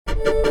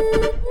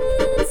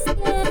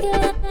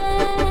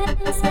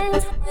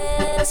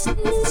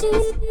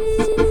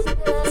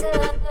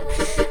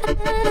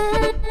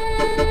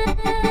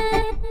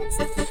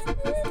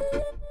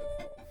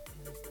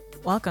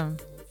Welcome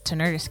to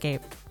Nerd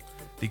Escape,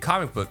 the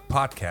comic book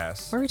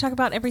podcast, where we talk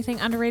about everything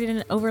underrated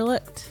and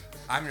overlooked.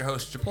 I'm your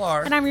host,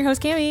 Jablar. And I'm your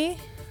host, Cami.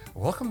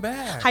 Welcome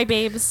back. Hi,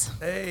 babes.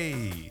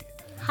 Hey.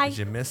 Hi. Did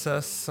you miss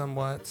us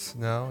somewhat?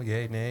 No?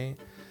 Yay, nay?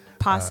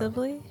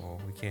 Possibly.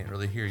 Well, we can't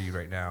really hear you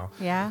right now.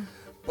 Yeah.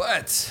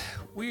 But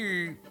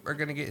we are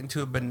going to get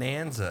into a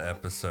Bonanza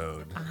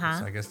episode.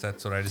 So I guess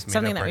that's what I just made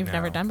Something up that right we've now.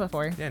 never done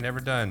before. Yeah, never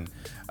done.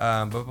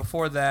 But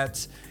before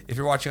that, if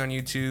you're watching on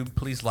YouTube,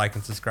 please like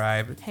and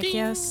subscribe. Heck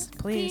yes,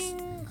 please.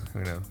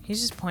 You know, He's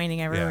just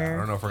pointing everywhere. I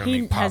don't know if we're gonna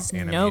He make pop has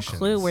no animations.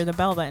 clue where the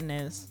bell button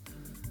is.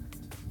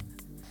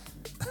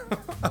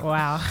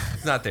 Wow.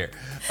 it's not there.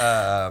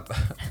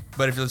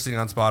 But if you're listening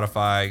on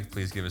Spotify,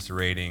 please give us a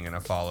rating and a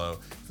follow.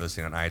 If you're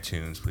listening on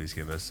iTunes, please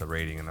give us a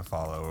rating and a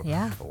follow.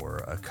 Yeah. Or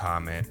a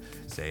comment.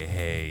 Say,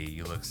 hey,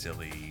 you look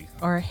silly.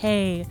 Or,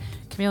 hey,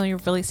 Camille, you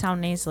really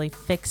sound nasally.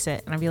 Fix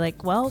it. And I'd be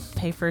like, well,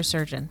 pay for a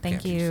surgeon.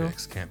 Thank you.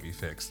 Can't be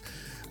fixed.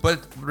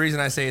 But the reason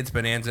I say it's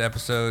Bonanza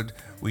episode,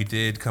 we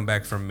did come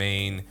back from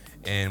Maine.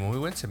 And when we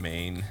went to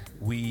Maine,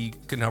 we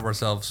couldn't help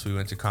ourselves. So we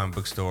went to comic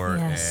book store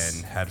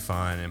and had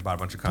fun and bought a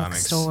bunch of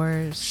comics.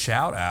 Bookstores.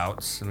 Shout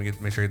outs, let me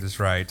make sure I get this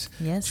right,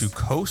 Yes. to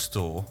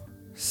Coastal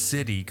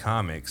City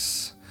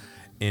Comics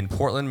in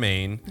Portland,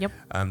 Maine. Yep.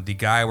 The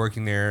guy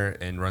working there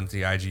and runs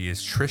the IG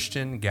is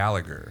Tristan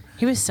Gallagher.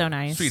 He was so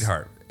nice.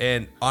 Sweetheart.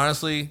 And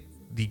honestly,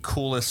 the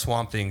coolest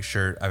Swamp Thing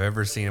shirt I've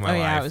ever seen in my life.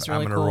 Yeah, it was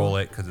really I'm going to cool. roll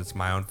it because it's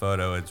my own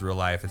photo. It's real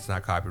life. It's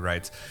not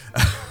copyrights.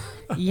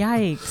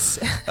 Yikes.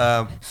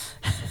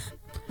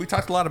 We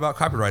talked a lot about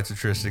copyrights with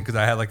Tristan because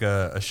I had like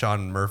a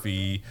Sean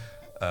Murphy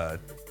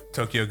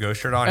Tokyo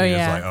Ghost shirt on. Oh, He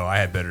yeah. was like, I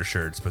had better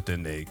shirts, but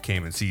then they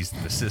came and ceased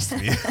and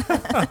desisted me.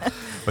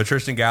 But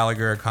Tristan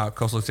Gallagher,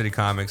 Coastal City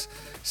Comics,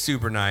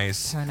 super nice.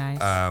 So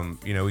nice.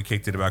 We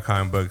kicked it about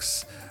comic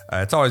books.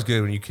 It's always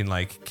good when you can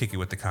like kick it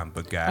with the comic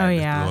book guy Oh, in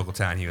yeah. the local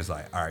town. He was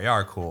like, all right, y'all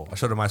are cool. I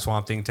showed him my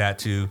Swamp Thing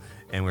tattoo,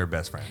 and we were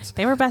best friends.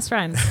 They were best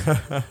friends.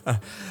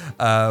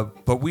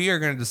 But we are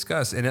going to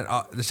discuss, and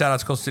the shout out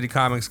to Coastal City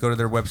Comics. Go to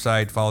their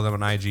website, follow them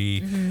on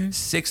IG,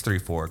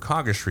 634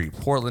 Congress Street,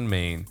 Portland,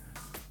 Maine.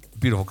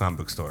 Beautiful comic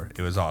book store.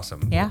 It was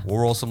awesome. Yeah. We'll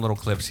roll some little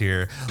clips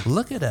here.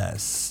 Look at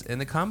us in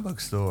the comic book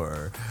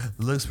store.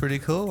 Looks pretty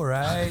cool,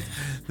 right?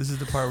 This is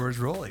the part where it's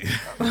rolling.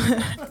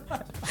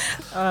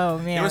 Oh,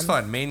 man. It was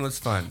fun. Maine was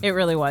fun. It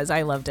really was.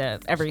 I loved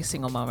it. Every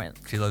single moment.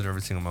 She loved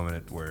every single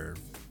moment where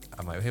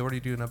I'm like, hey, what are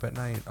you doing up at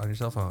night on your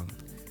cell phone?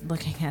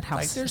 Looking at Like,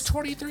 houses. there's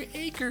 23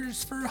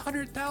 acres for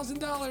 $100,000.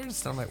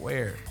 And I'm like,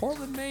 where?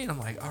 Portland, Maine. I'm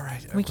like, all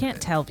right. We can't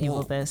tell people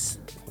Well, this.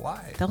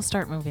 Why? They'll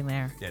start moving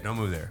there. Yeah, don't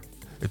move there.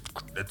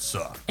 It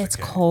sucked. It's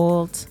okay?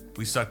 cold.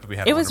 We sucked, but we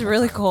had. It a was wonderful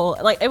really time.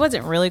 cold. Like, it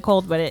wasn't really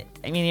cold, but it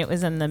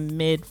was in the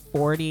mid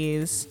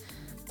 40s,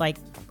 like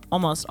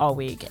almost all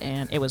week,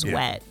 and it was Yeah.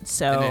 wet.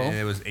 So And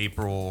it was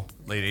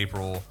late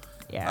April.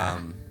 Yeah.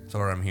 So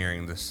what I'm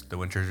hearing, the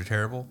winters are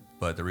terrible,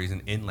 but the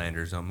reason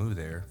inlanders don't move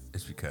there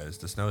is because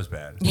the snow is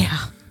bad. yeah,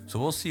 So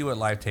we'll see what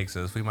life takes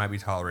us. We might be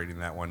tolerating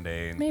that one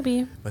day. And,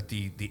 maybe. But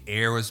the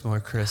air was more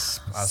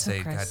crisp. I'll So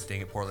say, crisp. God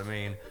dang it, Portland,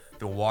 Maine.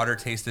 The water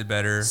tasted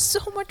better.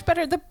 So much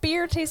better. The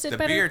beer tasted The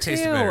better beer too.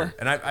 tasted better.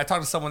 And I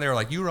talked to someone, they were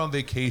like, you were on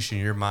vacation.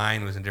 Your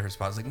mind was in different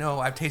spots. Like,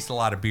 no, I've tasted a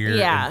lot of beer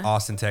Yeah. in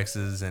Austin,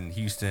 Texas, and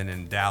Houston,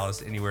 and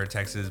Dallas, anywhere in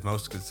Texas.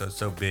 Most because it's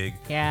so big.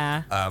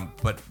 Yeah.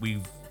 But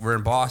we were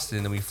in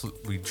Boston, and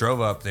we drove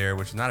up there,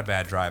 which is not a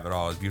bad drive at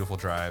all. It was a beautiful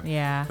drive.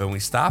 Yeah. But when we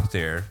stopped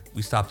there,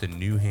 we stopped in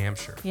New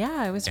Hampshire.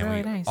 Yeah, it was And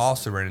really we nice.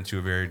 also ran into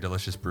a very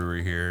delicious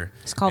brewery here.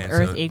 It's called And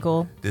Earth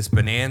Eagle. This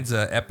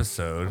Bonanza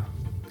episode,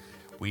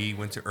 we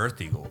went to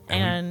Earth Eagle.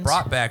 And we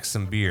brought back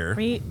some beer.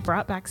 We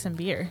brought back some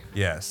beer.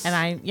 Yes.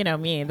 And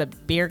me, the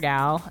beer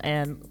gal,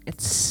 and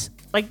it's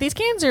like these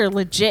cans are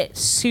legit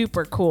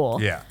super cool.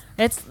 Yeah.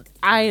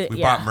 We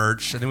We bought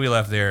merch, and then we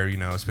left there,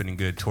 spending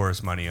good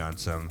tourist money on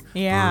some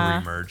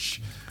brewery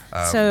merch.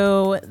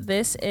 So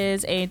this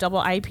is a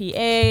double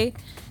IPA.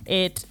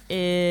 It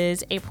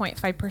is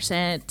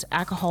 8.5%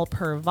 alcohol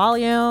per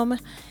volume.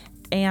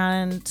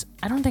 And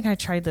I don't think I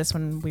tried this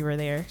when we were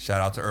there. Shout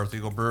out to Earth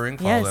Eagle Brewing.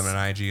 Follow Yes, them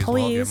on IG as well.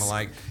 Give please. them a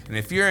like. And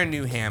if you're in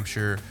New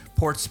Hampshire,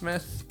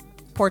 Portsmouth,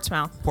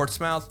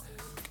 Portsmouth.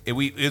 it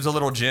was a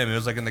little gym. It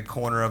was like in the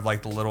corner of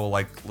like the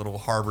little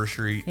harbor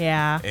street.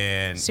 Yeah.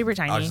 And Super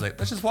tiny. I was just like,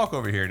 let's just walk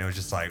over here. And it was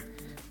just like,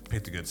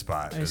 picked a good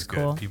spot. It was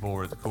cool. good. People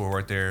were cool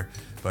right there.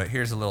 But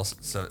here's a little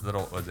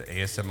was it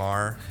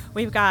ASMR?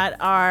 We've got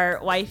our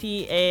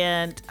wifey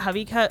and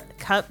hubby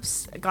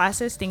cups,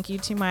 glasses. Thank you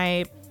to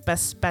my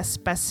best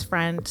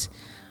friend,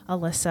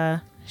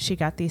 Alyssa. She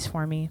got these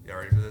for me. Y'all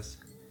ready for this?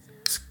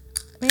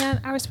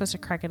 Man, I was supposed to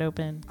crack it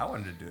open. I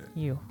wanted to do it.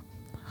 You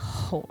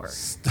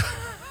whore.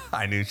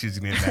 I knew she was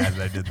going to get mad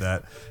that I did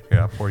that. Here,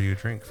 I'll pour you a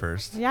drink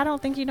first. Yeah, I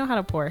don't think you know how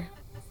to pour.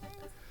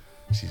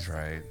 She's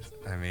right.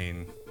 I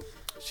mean,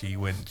 she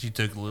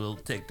took a little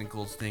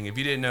technical thing. If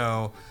you didn't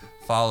know,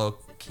 follow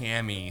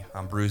Cammy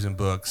on Brews and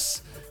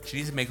Books. She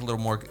needs to make a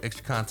little more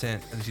extra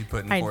content, and she's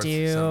putting forth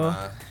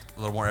a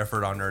little more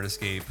effort on Nerd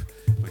Escape,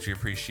 which we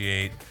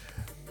appreciate.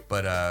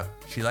 But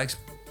she likes.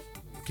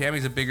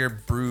 Cammy's a bigger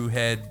brew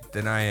head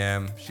than I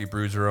am. She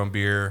brews her own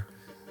beer.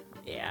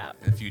 Yeah.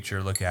 In the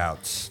future, look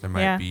out. There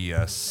might be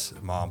a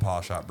mom and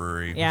pop shop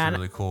brewery, which is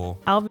really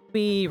cool. I'll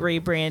be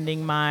rebranding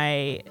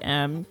my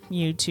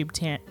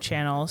YouTube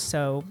channel,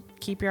 so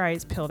keep your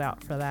eyes peeled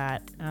out for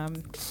that.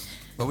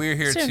 But we are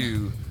here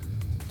to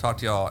talk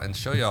to y'all and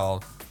show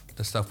y'all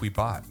the stuff we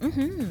bought. I'm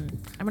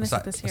going to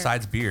set this here.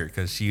 Besides beer,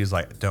 because she was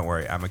like, don't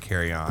worry, I'm a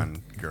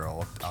carry-on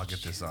girl. I'll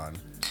get this on.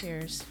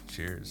 Cheers.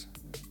 Cheers.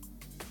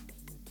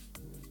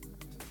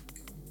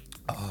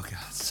 Oh, God,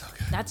 it's so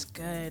good. That's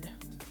good.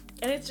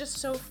 And it's just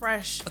so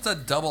fresh. That's a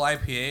double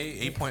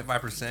IPA,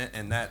 8.5%,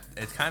 and that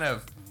it's kind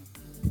of...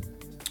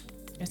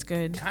 It's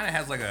good. Kind of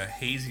has like a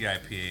hazy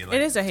IPA. Like,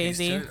 it is a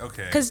hazy.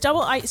 Okay. Because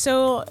double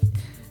IPAs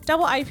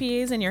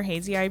and your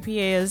hazy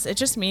IPAs, it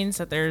just means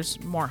that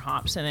there's more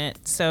hops in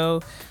it.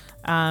 So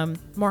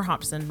more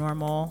hops than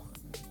normal.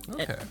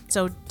 Okay.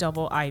 So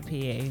double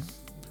IPA,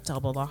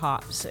 double the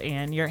hops.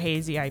 And your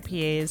hazy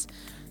IPAs,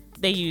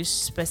 they use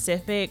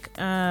specific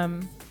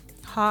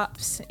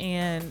hops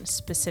and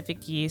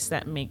specific yeast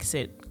that makes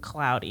it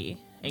cloudy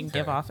and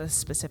give off a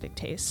specific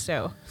taste.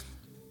 So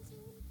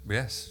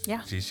yes.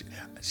 Yeah.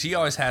 She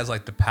always has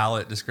like the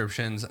palate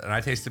descriptions, and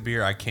I taste the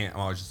beer. I'm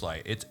always just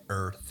like, it's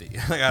earthy.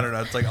 Like, I don't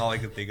know. It's like all I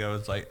can think of.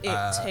 It's like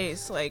it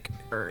tastes like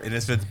earth. And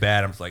if it's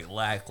bad, I'm just like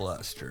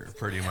lackluster,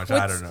 pretty much.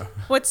 I don't know.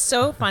 What's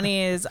so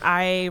funny is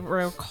I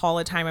recall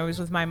a time I was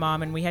with my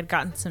mom and we had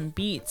gotten some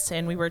beets,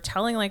 and we were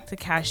telling like the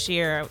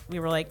cashier, we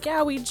were like,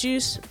 yeah, we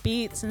juice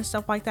beets and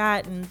stuff like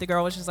that. And the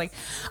girl was just like,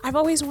 I've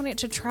always wanted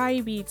to try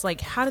beets.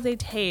 Like, how do they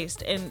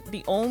taste? And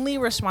the only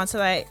response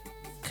that I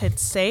could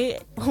say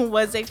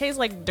was they taste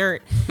like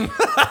dirt.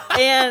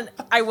 And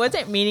I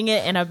wasn't meaning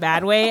it in a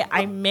bad way.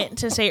 I meant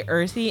to say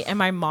earthy, and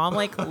my mom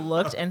like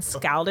looked and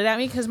scowled at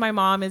me because my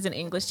mom is an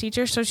English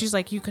teacher, so she's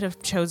like, you could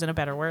have chosen a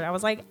better word. I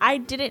was like, I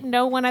didn't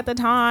know one at the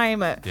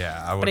time.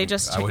 Yeah, I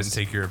wouldn't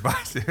take your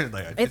advice.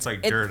 Like, it's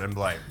like dirt. I'm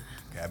like,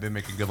 okay, I've been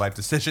making good life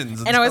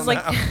decisions and I was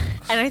like,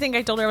 and I think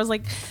I told her, I was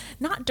like,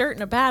 not dirt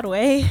in a bad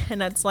way.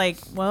 And that's like,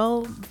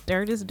 well,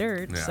 dirt is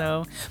dirt. Yeah.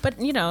 So, but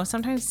you know,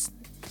 sometimes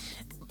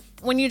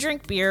when you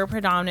drink beer,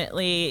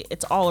 predominantly,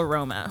 it's all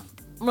aroma.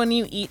 When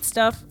you eat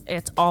stuff,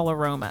 it's all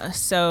aroma.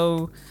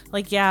 So,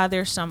 like, yeah,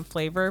 there's some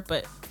flavor,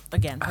 but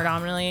again,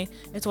 predominantly,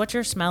 it's what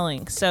you're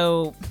smelling.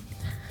 So,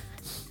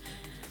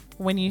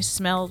 when you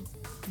smell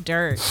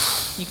dirt,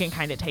 you can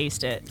kind of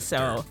taste it.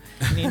 So,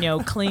 you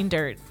know, clean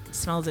dirt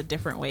smells a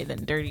different way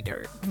than dirty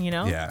dirt, you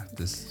know? Yeah,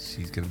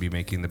 she's going to be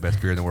making the best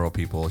beer in the world,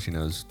 people. She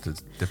knows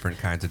the different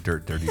kinds of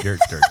dirt, dirty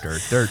dirt,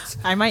 dirts.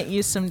 I might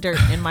use some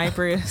dirt in my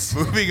brews.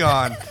 Moving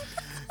on.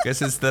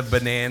 Guess it's the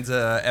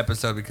Bonanza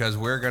episode because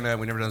we never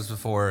done this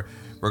before.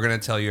 We're going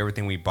to tell you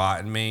everything we bought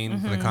in Maine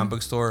from the comic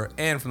book store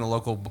and from the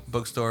local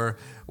bookstore.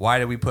 Why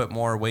did we put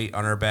more weight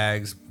on our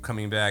bags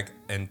coming back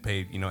and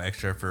pay,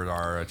 extra for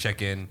our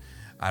check-in?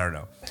 I don't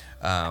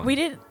know. We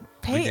didn't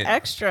pay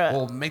extra.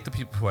 Well, make the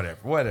people,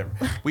 whatever.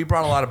 We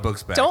brought a lot of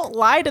books back. Don't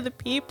lie to the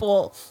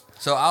people.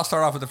 So I'll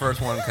start off with the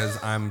first one because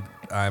I'm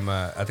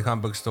at the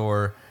comic book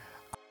store.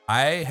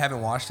 I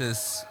haven't watched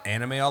this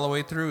anime all the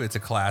way through. It's a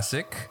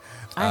classic.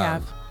 I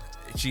have.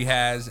 She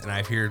has, and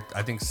I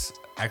think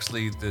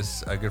actually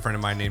this a good friend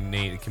of mine named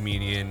Nate, a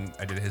comedian,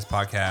 I did his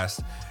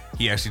podcast.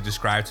 He actually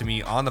described to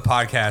me on the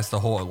podcast the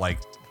whole like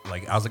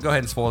I was like, go ahead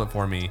and spoil it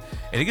for me.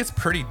 And it gets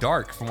pretty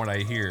dark from what I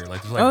hear.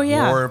 Like there's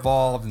war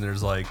involved, and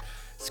there's like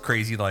it's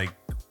crazy like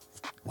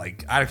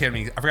I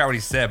forgot what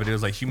he said, but it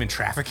was like human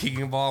trafficking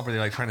involved, where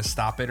they're like trying to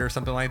stop it or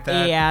something like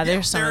that. Yeah,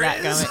 there's some of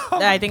that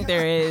going. I think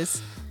there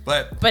is.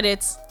 But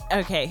it's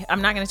okay.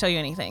 I'm not going to tell you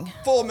anything.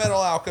 Full Metal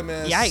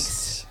Alchemist.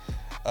 Yikes.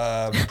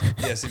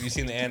 Yes, if you've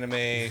seen the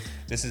anime,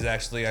 this is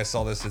actually, I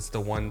saw this, it's the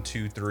 1,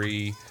 2,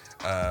 3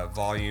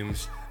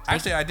 volumes.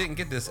 Actually, I didn't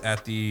get this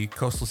at the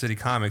Coastal City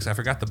Comics. I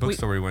forgot the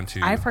bookstore we went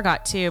to. I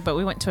forgot too, but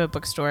we went to a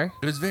bookstore.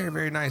 It was very,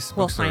 very nice.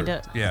 We'll find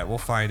it. Yeah, we'll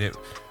find it.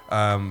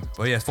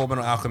 But yeah, Full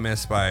Metal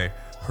Alchemist by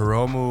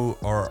Hiromu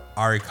or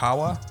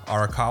Arakawa.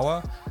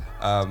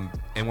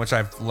 In which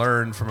I've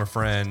learned from a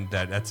friend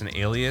that's an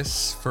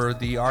alias for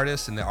the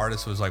artist, and the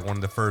artist was like one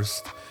of the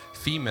first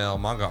female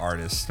manga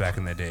artists back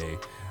in the day.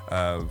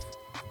 I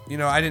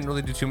didn't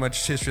really do too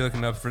much history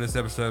looking up for this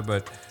episode,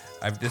 but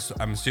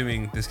I'm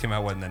assuming this came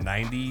out in the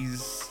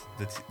 90s.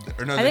 It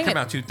came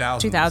out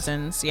 2000s.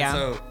 2000s, yeah.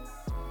 So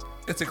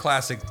it's a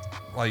classic,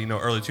 early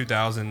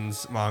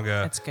 2000s manga.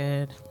 That's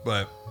good.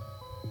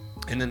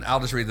 And then I'll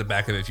just read the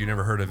back of it if you've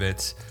never heard of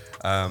it.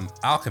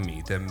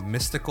 Alchemy, the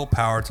mystical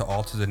power to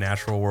alter the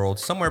natural world,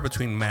 somewhere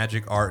between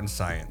magic, art, and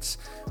science.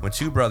 When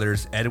two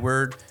brothers,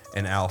 Edward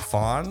and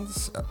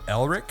Alphonse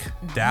Elric,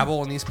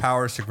 dabble in these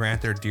powers to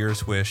grant their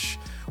dearest wish,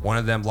 one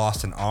of them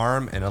lost an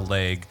arm and a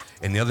leg,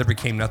 and the other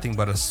became nothing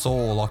but a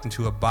soul locked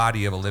into a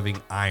body of a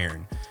living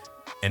iron.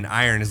 And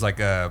iron is it's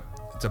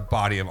a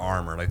body of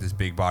armor, like this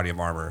big body of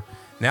armor.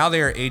 Now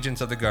they are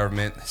agents of the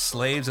government,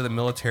 slaves of the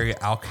military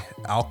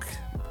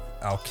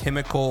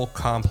alchemical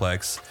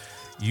complex,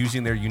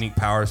 using their unique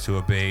powers to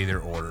obey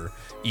their order,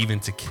 even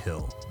to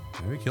kill.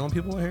 Are we killing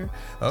people here?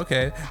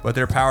 Okay, but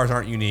their powers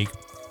aren't unique.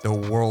 The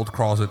world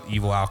crawls with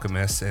evil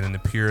alchemists, and in the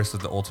purest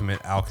of the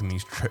ultimate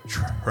alchemy's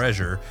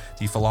treasure,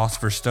 the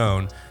Philosopher's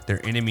Stone,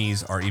 their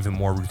enemies are even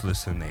more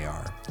ruthless than they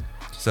are.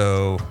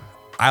 So,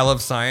 I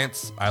love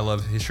science. I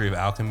love history of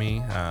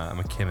alchemy. I'm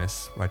a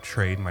chemist by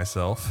trade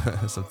myself,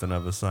 something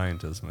of a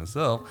scientist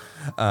myself.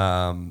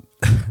 But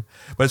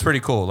it's pretty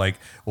cool. Like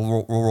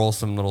we'll roll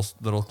some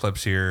little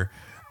clips here,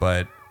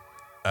 but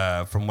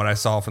from what I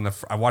saw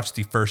I watched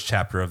the first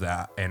chapter of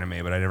that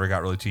anime, but I never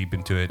got really deep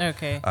into it.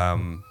 Okay.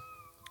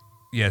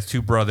 Yeah, it's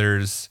two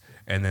brothers,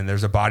 and then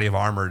there's a body of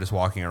armor just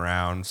walking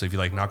around. So if you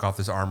like knock off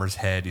this armor's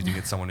head, you think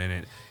it's someone in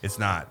it. It's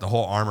not. The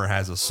whole armor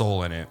has a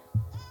soul in it.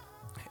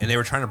 And they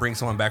were trying to bring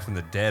someone back from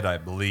the dead, I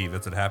believe.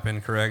 That's what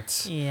happened,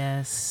 correct?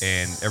 Yes.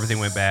 And everything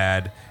went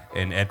bad,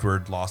 and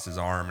Edward lost his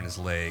arm and his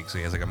leg, so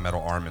he has like a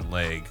metal arm and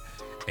leg,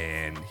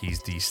 and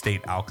he's the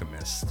state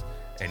alchemist.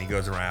 And he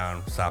goes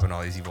around stopping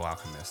all these evil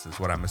alchemists, is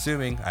what I'm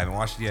assuming. I haven't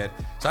watched it yet,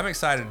 so I'm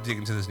excited to dig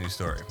into this new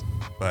story.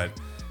 But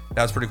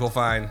that was a pretty cool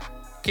find.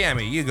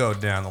 Cammy, you go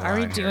down the line. Are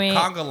we doing?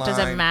 Conga line. Does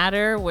it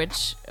matter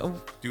which?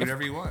 Do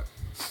whatever you want.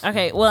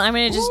 Okay, well, I'm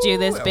gonna just do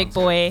this big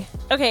boy.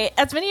 Okay,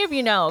 as many of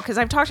you know, because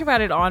I've talked about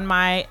it on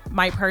my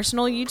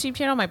personal YouTube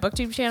channel, my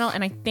BookTube channel,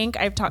 and I think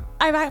I've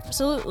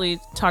absolutely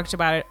talked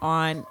about it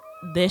on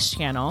this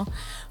channel.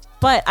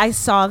 But I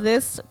saw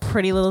this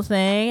pretty little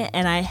thing,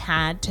 and I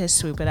had to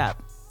swoop it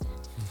up.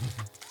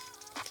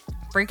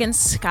 Freaking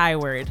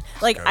Skyward!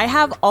 Like I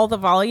have all the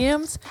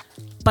volumes.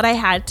 But I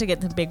had to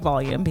get the big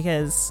volume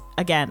because,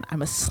 again,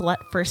 I'm a slut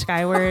for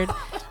Skyward.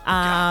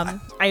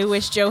 I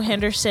wish Joe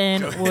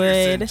Henderson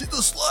would. She's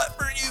a slut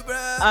for you,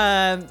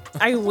 man.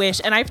 I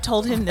wish, and I've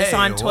told him this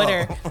on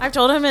Twitter. I've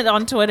told him it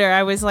on Twitter.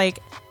 I was like,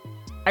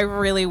 I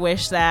really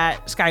wish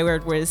that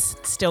Skyward was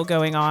still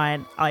going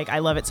on. Like, I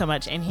love it so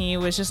much. And he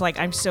was just like,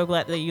 I'm so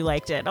glad that you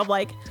liked it. And I'm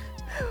like,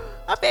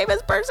 a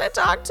famous person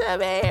talked to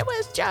me. It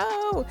was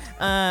Joe.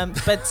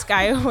 But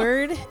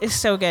Skyward is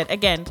so good.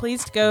 Again,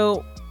 please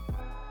go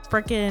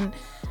freaking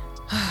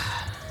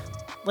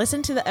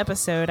listen to the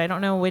episode. I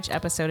don't know which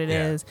episode it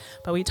is,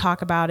 but we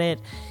talk about it.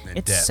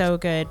 It's so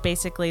good.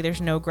 Basically, there's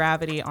no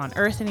gravity on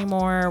Earth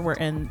anymore. We're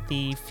in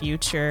the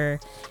future,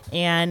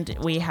 and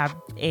we have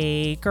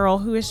a girl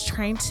who is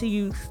trying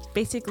to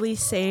basically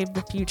save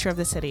the future of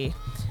the city.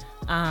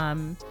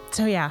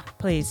 So yeah,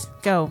 please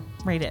go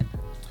read it.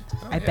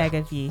 I beg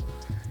of ye.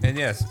 And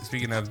yes,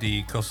 speaking of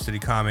the Coastal City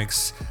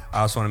Comics, I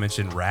also want to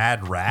mention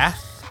Rad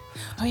Wrath.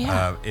 Oh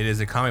yeah. It is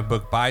a comic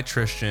book by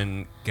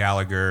Tristan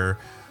Gallagher,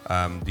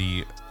 I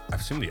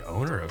assume the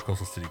owner of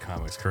Coastal City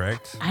Comics,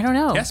 correct? I don't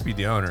know. He has to be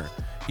the owner.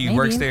 He Maybe.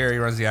 works there. He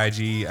runs the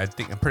IG.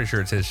 I'm pretty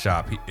sure it's his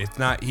shop. If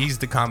not, he's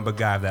the comic book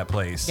guy of that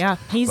place. Yeah,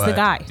 he's the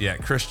guy. Yeah,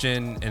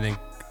 Christian, and then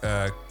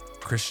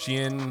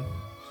Tristan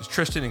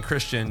and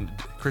Christian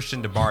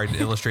DeBari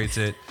illustrates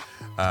it.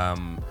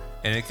 And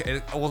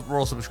we'll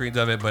roll some screens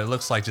of it, but it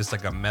looks like just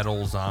like a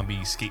metal zombie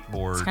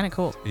skateboard. It's kind of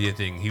cool.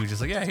 Thing. He was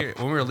just like, yeah, here.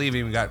 When we were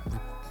leaving, we got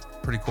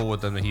pretty cool with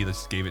them that he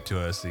just gave it to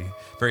us. He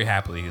very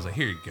happily. He was like,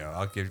 here you go.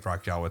 I'll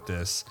rock y'all with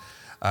this.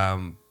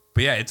 But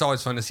yeah, it's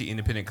always fun to see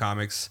independent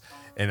comics.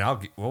 And I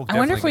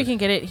wonder if we can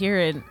get it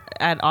here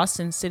at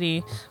Austin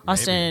City,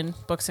 Austin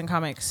Books and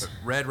Comics.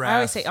 Red Wrath. I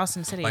always say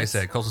Austin City. Like I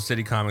said, Coastal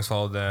City Comics,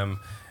 follow them.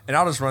 And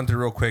I'll just run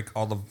through real quick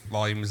all the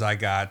volumes I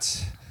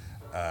got.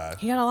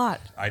 You got a lot.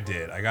 I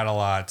did. I got a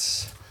lot.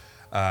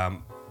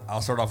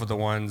 I'll start off with the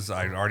ones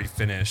I already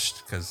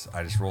finished because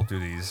I just rolled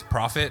through these.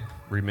 Prophet,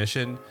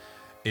 Remission.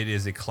 It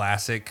is a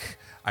classic.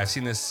 I've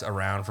seen this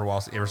around for a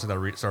while, ever since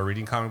I started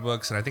reading comic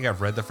books, and I think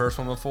I've read the first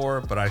one before,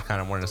 but I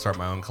kind of wanted to start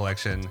my own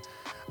collection.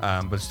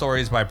 But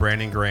stories by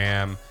Brandon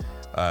Graham,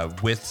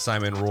 with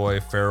Simon Roy,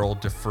 Farrell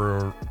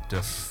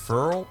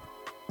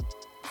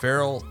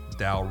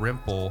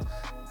Dalrymple,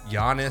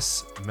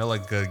 Giannis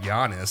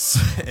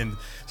Melagagiannis. And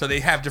so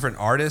they have different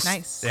artists.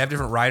 Nice. They have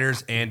different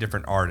writers and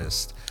different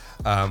artists.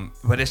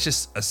 But it's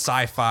just a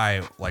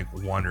sci-fi like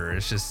wonder.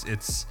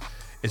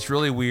 It's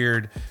really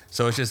weird.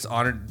 So it's just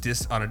on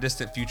a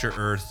distant future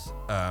Earth.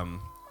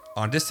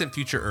 On distant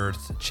future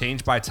Earth,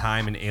 changed by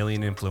time and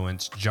alien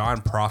influence,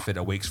 John Prophet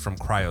awakes from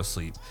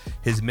cryosleep.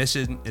 His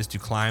mission is to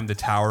climb the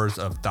towers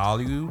of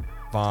Dalu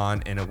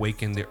Vaughn and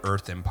awaken the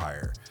Earth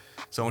Empire.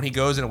 So when he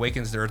goes and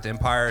awakens the Earth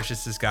Empire, it's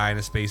just this guy in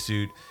a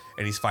spacesuit,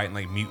 and he's fighting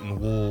like mutant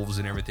wolves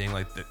and everything.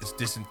 Like this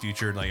distant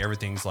future, like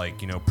everything's like,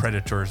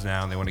 predators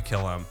now, and they want to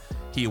kill him.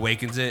 He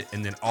awakens it,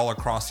 and then all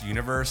across the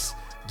universe,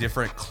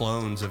 different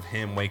clones of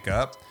him wake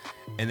up.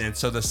 And then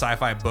so the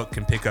sci-fi book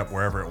can pick up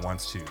wherever it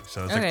wants to.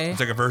 So it's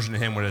like a version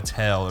of him with a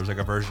tail. There's like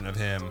a version of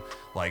him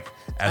like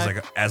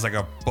as like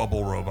a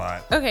bubble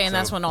robot. Okay, and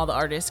that's when all the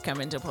artists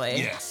come into play.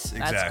 Yes,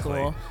 exactly. That's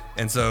cool.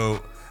 And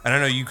so And I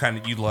know you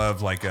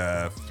love like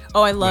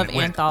Oh, I love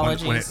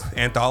anthologies.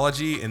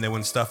 Anthology, and then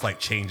when stuff like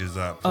changes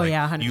up. Oh, like,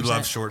 yeah, 100%. You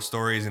love short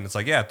stories, and it's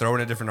like, yeah, throw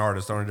in a different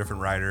artist, throw in a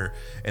different writer,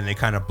 and they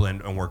kind of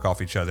blend and work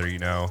off each other, you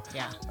know?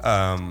 Yeah.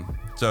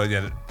 So,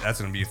 yeah, that's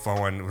going to be a fun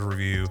one to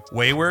review.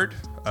 Wayward,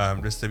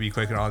 just to be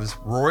quick and honest,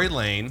 Rory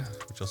Lane,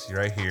 which you'll see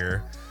right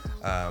here.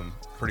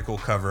 Pretty cool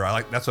cover.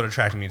 That's what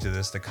attracted me to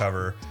this, the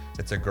cover.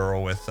 It's a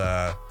girl with...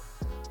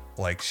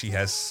 like she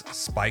has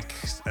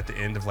spikes at the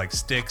end of like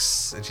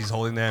sticks, and she's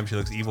holding them. She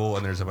looks evil,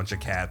 and there's a bunch of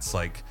cats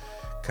like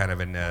kind of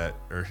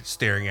or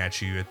staring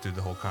at you through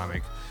the whole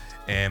comic.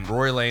 And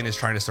Rory Lane is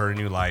trying to start a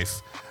new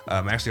life. I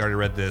actually already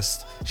read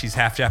this. She's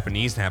half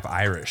Japanese and half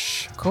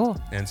Irish. Cool.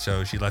 And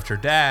so she left her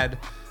dad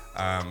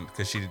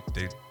because she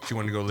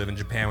wanted to go live in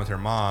Japan with her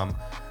mom,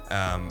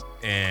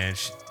 and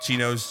she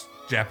knows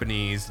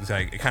Japanese. It's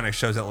like it kind of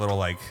shows that little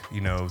like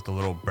the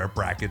little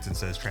brackets and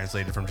says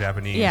translated from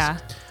Japanese. Yeah.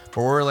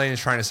 But Rory Lane is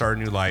trying to start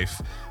a new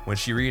life when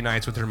she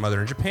reunites with her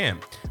mother in Japan.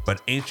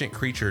 But ancient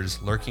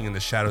creatures lurking in the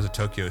shadows of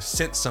Tokyo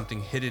sense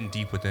something hidden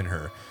deep within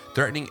her,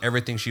 threatening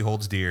everything she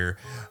holds dear.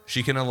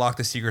 She can unlock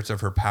the secrets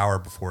of her power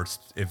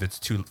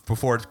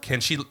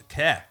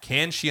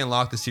can she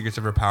unlock the secrets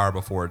of her power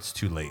before it's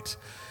too late?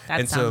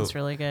 That sounds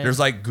really good. There's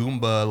like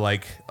Goomba,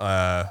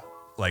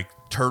 like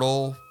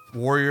turtle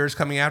warriors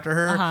coming after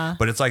her,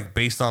 but it's like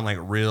based on like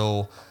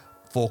real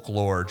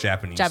folklore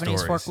Japanese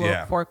stories. Folklore.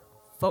 Yeah.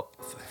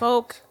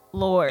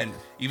 Folklore. And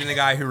even the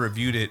guy who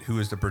reviewed it, who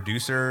is the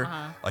producer,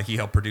 like he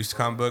helped produce the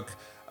comic book.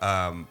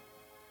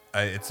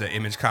 It's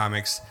Image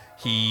Comics.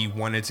 He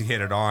wanted to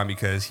hit it on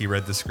because he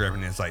read the script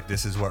and it's like,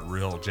 this is what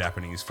real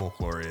Japanese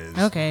folklore is.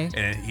 Okay.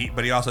 And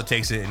but he also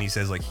takes it and he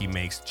says like he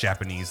makes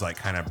Japanese like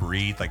kind of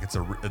breed, like it's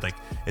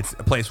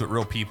a place with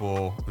real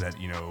people that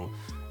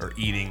are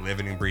eating,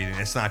 living, and breathing.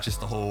 It's not just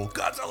the whole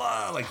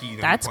Godzilla. Like he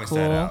That's points cool.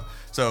 that out.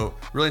 So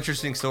really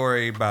interesting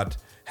story about.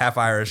 Half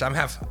Irish.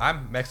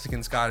 I'm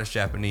Mexican, Scottish,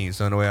 Japanese.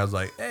 So in a way, I was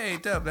like, "Hey,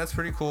 Dub, that's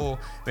pretty cool."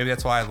 Maybe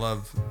that's why I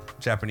love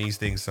Japanese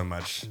things so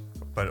much.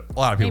 But a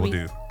lot of people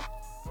do.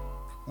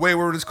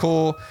 Wayward is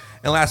cool,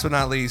 and last but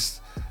not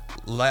least,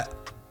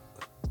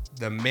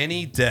 the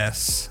many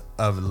deaths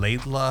of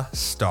Layla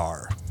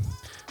Starr.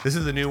 This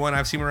is the new one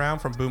I've seen around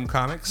from Boom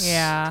Comics.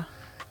 Yeah.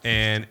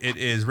 And it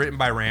is written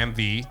by Ram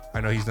V.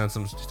 I know he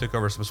took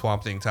over some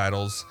Swamp Thing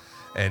titles,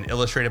 and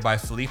illustrated by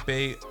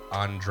Felipe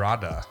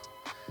Andrada.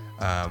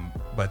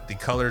 But the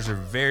colors are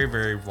very,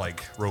 very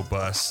like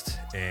robust,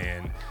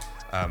 and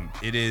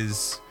it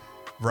is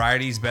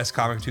Variety's best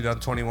comic of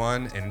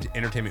 2021 and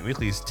Entertainment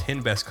Weekly's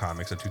 10 best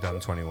comics of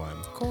 2021.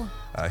 Cool.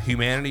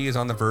 Humanity is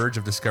on the verge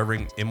of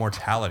discovering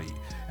immortality.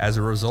 As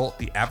a result,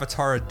 the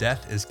avatar of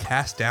death is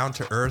cast down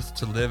to Earth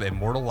to live a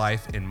mortal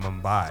life in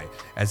Mumbai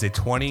as a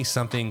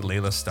 20-something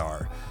Layla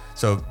Starr.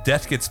 So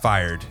Death gets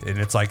fired, and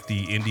it's like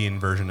the Indian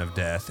version of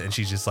Death, and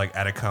she's just like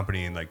at a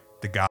company, and like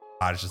the guy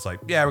is just like,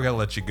 yeah, we're gonna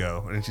let you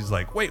go. And she's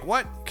like, wait,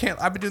 what?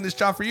 I've been doing this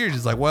job for years.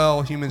 She's like,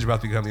 well, humans are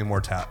about to become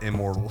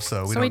immortal,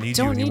 so we don't need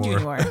you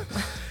anymore.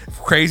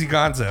 Crazy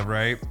concept,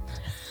 right?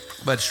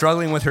 But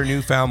struggling with her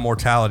newfound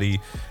mortality,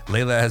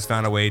 Layla has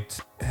found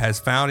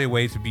a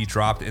way to be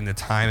dropped in the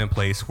time and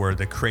place where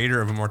the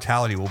creator of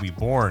immortality will be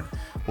born.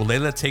 Will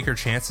Layla take her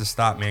chance to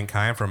stop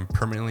mankind from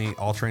permanently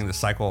altering the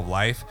cycle of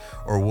life,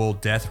 or will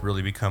death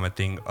really become a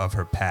thing of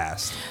her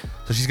past?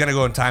 So she's gonna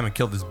go in time and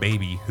kill this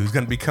baby who's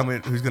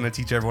gonna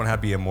teach everyone how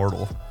to be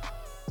immortal.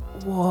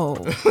 Whoa.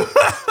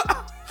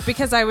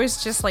 Because I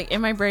was just like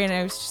in my brain,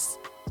 I was just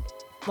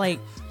like,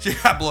 she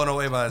got blown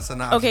away by the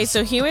synopsis. Okay,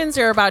 so humans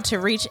are about to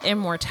reach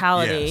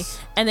immortality, yes.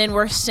 And then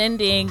we're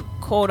sending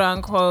quote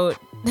unquote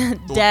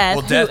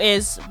death, who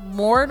is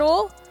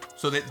mortal.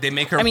 So they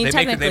make her. They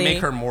make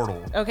her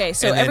mortal. Okay,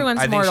 so and then everyone's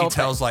mortal. I think she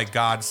tells like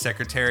God's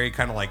secretary,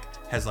 kind of like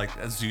has like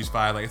a Zeus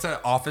vibe, like it's an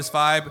office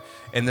vibe.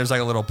 And there's like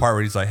a little part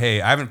where he's like,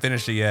 "Hey, I haven't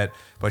finished it yet,"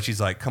 but she's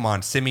like, "Come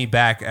on, send me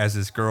back as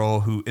this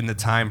girl who in the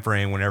time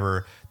frame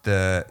whenever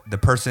the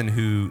person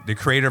who the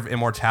creator of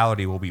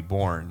immortality will be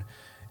born."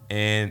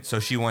 And so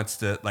she wants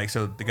to like.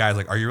 So the guy's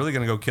like, "Are you really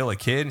gonna go kill a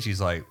kid?" And she's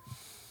like,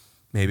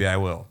 "Maybe I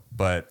will,"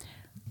 but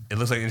it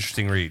looks like an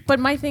interesting read. But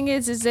my thing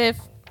is if.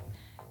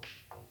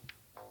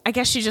 I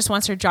guess she just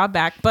wants her job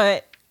back,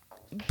 but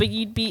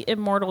you'd be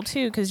immortal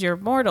too because you're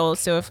mortal.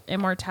 So if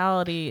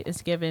immortality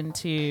is given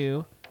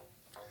to,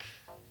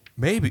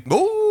 maybe.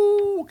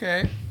 Oh,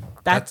 okay.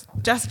 That's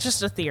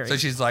just a theory. So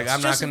she's like,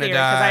 I'm not going to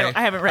die.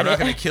 I haven't read I'm it. not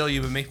going to kill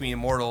you, but make me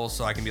immortal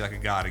so I can be like a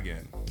god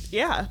again.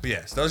 Yeah. But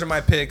yes, those are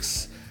my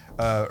picks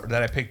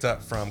that I picked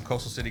up from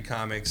Coastal City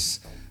Comics.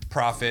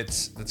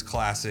 Prophets, that's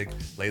classic.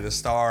 Layla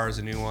Starr is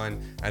a new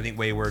one. I think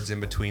Wayward's in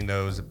between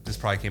those. This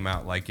probably came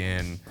out like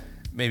in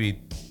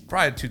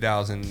probably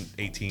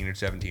 2018 or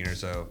 17 or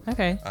so.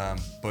 Okay.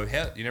 But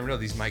hell, you never know.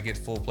 These might get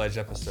full-fledged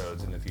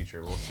episodes in the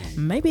future. We'll see.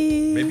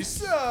 Maybe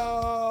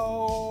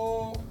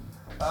so.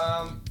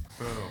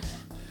 Boom.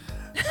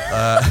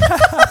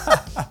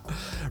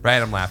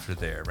 Random laughter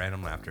there.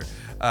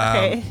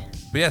 Okay.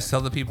 But yes,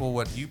 tell the people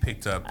what you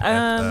picked up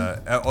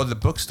at the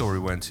bookstore we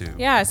went to.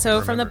 Yeah,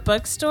 so from the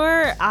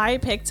bookstore, I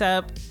picked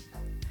up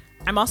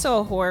I'm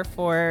also a whore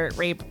for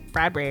Ray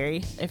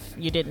Bradbury, if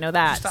you didn't know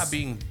that. Stop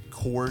being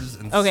whores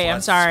and okay,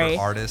 I'm sorry.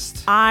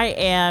 Artist. I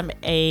am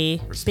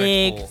a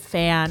big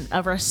fan,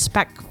 a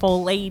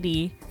respectful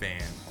lady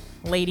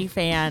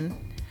fan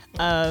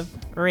of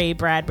Ray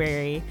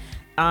Bradbury.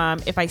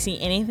 If I see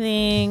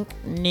anything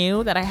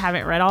new that I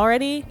haven't read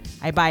already,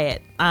 I buy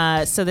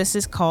it. So this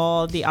is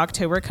called The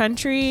October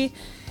Country.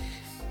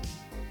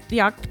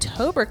 The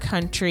October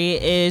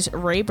Country is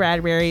Ray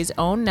Bradbury's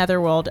own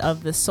netherworld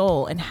of the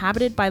soul,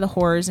 inhabited by the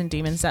horrors and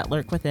demons that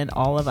lurk within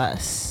all of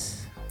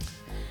us.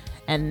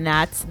 And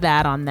that's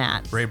that on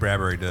that. Ray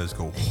Bradbury does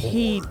go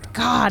hard.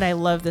 God, I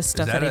love this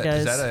stuff that he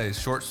does. Is that a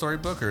short story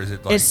book, or is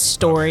it like... It's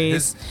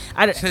stories.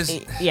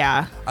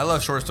 Yeah. I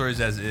love short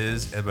stories as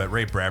is, but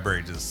Ray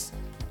Bradbury just...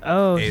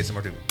 Oh.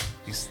 ASMR too.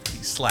 He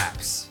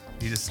slaps.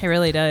 He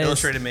really does.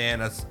 Illustrated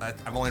Man.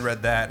 I've only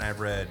read that, and I've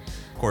read,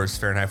 of course,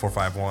 Fahrenheit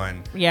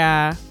 451.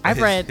 Yeah.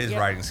 His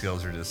writing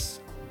skills are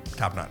just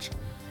top notch.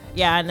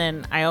 Yeah, and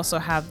then I also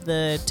have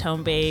the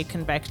Tone Bay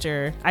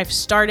Convector. I've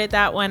started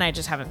that one. I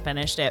just haven't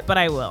finished it, but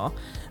I will.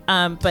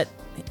 But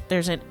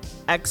there's an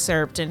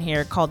excerpt in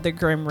here called The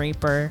Grim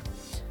Reaper.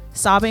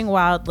 Sobbing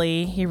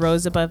wildly, he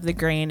rose above the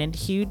grain and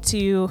hewed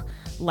to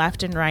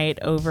left and right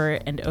over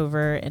and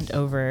over and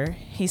over.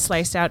 He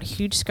sliced out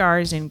huge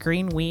scars in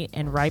green wheat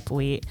and ripe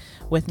wheat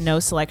with no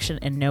selection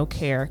and no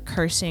care,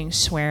 cursing,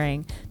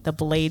 swearing, the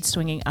blade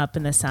swinging up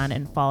in the sun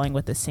and falling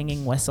with a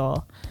singing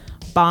whistle.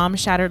 Bomb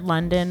shattered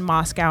London,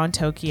 Moscow, and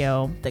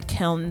Tokyo. The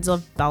kilns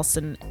of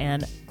Belsen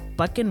and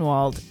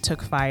Buchenwald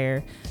took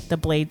fire. The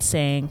blade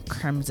sang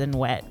crimson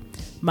wet.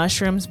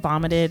 Mushrooms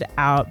vomited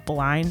out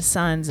blind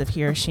suns of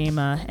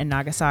Hiroshima and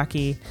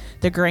Nagasaki.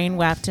 The grain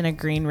wept in a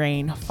green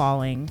rain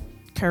falling.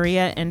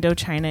 Korea,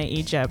 Indochina,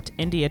 Egypt,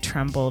 India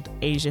trembled.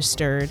 Asia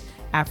stirred.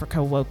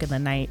 Africa woke in the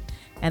night.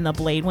 And the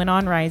blade went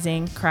on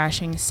rising,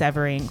 crashing,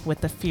 severing,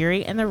 with the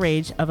fury and the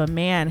rage of a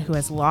man who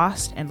has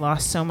lost and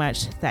lost so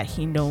much that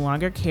he no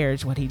longer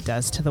cares what he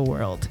does to the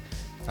world.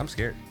 I'm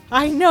scared.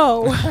 I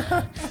know.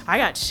 I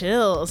got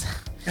chills.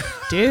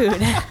 Dude,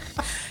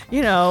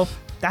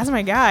 that's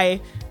my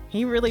guy.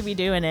 He really be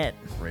doing it.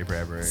 Ray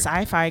Bradbury.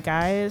 Sci-fi,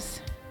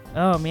 guys.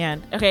 Oh,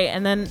 man. Okay,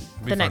 and then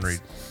the next... read.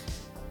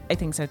 I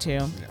think so, too.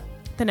 Yeah.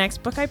 The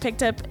next book I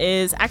picked up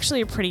is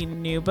actually a pretty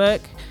new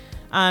book.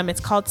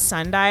 It's called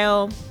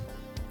Sundial.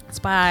 It's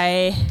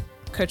by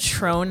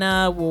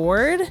Catriona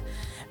Ward.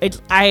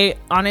 I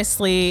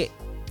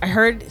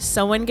heard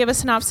someone give a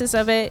synopsis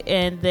of it,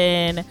 and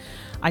then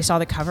I saw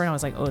the cover and I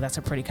was like, oh, that's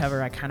a pretty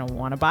cover. I kind of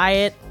want to buy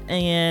it.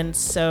 And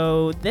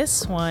so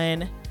this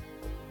one,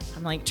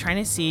 I'm like trying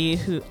to see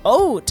who.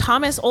 Oh,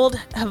 Thomas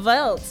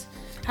Oldhavelt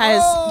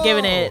has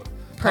given it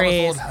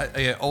praise.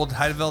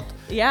 Oldhavelt.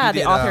 Yeah,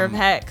 the author of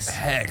Hex.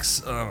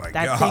 Hex. Oh my god.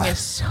 That thing is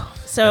so.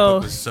 That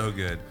book was so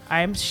good.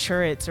 I'm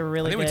sure it's a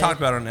really good. I think we talked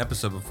about it on an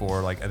episode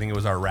before. Like, I think it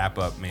was our wrap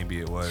up. Maybe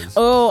it was.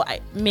 Oh,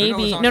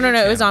 maybe. No.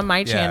 It was on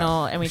my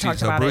channel, and we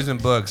talked about it. So Brews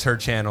and Books, her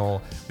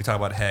channel. We talk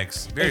about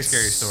Hex. Very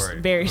scary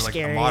story. Very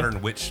scary. Like a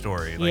modern witch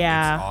story. Like,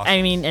 yeah. It's awesome.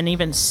 I mean, and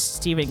even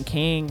Stephen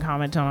King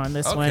commented on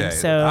this one.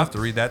 So I'll have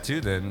to read that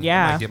too then.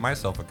 Yeah. I might get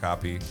myself a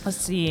copy. Let's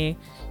see.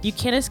 You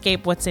can't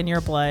escape what's in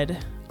your blood.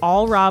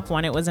 All Rob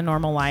wanted was a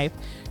normal life.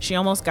 She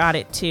almost got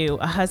it too.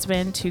 A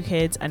husband, 2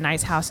 kids, a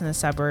nice house in the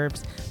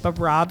suburbs. But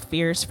Rob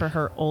fears for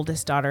her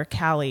oldest daughter,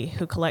 Callie,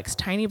 who collects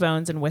tiny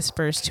bones and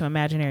whispers to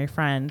imaginary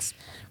friends.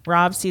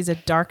 Rob sees a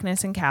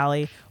darkness in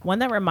Callie, one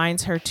that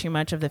reminds her too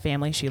much of the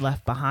family she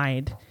left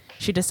behind.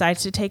 She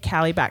decides to take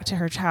Callie back to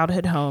her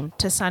childhood home,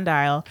 to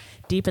Sundial,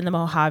 deep in the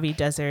Mojave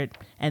Desert,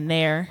 and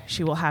there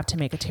she will have to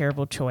make a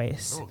terrible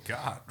choice. Oh,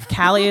 God.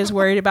 Callie is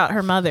worried about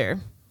her mother.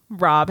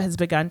 Rob has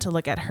begun to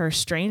look at her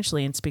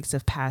strangely and speaks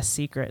of past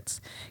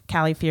secrets.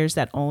 Callie fears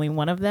that only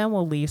one of them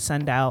will leave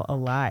Sundial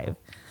alive.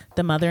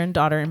 The mother and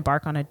daughter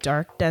embark on a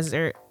dark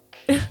desert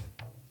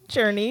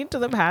journey to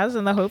the past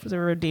in the hopes of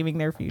redeeming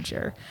their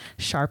future.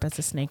 Sharp as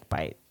a snake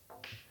bite.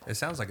 It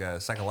sounds like a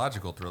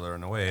psychological thriller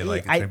in a way.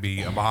 Like, it's going to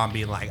be a mom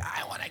being like,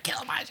 I want to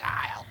kill my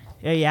child.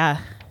 Yeah.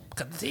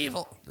 Because it's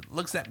evil. It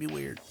looks at me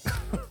weird.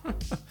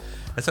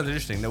 That sounds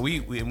interesting. No, we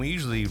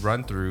usually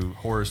run through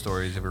horror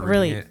stories if we're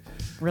reading it.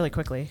 Really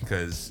quickly,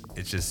 because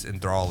it's just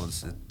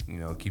enthralls. It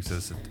keeps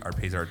us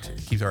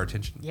keeps our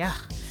attention. Yeah,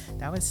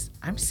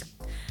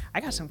 I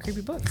got some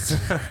creepy books.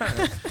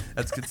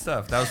 That's good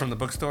stuff. That was from the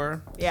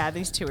bookstore. Yeah,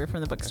 these 2 were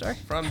from the bookstore.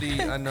 From the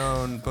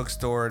unknown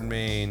bookstore in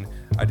Maine.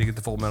 I did get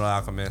the Full Metal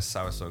Alchemist.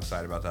 I was so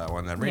excited about that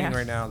one that I'm reading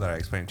right now that I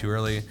explained too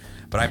early.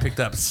 But I picked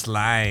up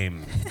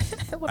Slime.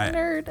 What a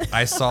nerd!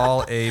 I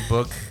saw a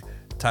book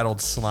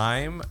titled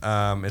Slime.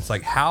 It's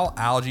like how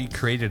algae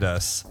created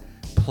us,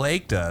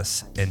 plagued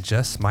us, and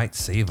just might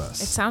save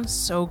us. It sounds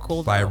so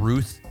cool. By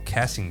Ruth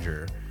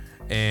Kassinger.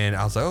 And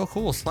I was like, oh,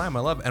 cool, Slime,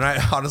 I love it. And I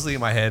honestly,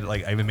 in my head,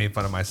 like, I even made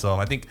fun of myself.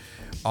 I think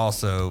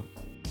also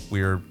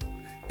we're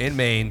in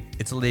Maine.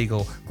 It's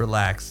illegal.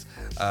 Relax.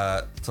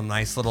 Some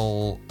nice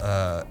little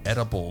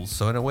edibles.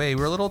 So in a way,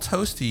 we're a little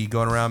toasty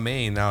going around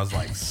Maine. And I was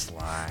like,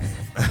 Slime.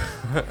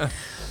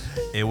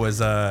 It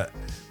was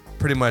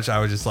pretty much, I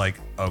was just like,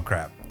 oh,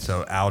 crap.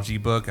 So algae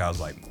book, I was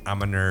like,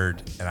 I'm a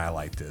nerd and I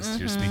like this.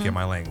 You're speaking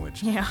my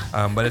language. Yeah.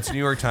 But it's New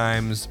York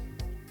Times.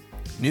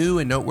 New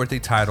and noteworthy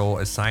title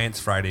is Science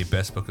Friday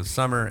Best Book of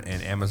Summer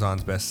and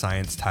Amazon's Best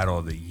Science Title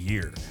of the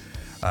Year.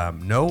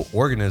 No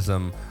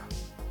organisms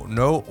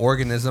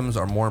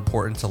are more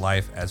important to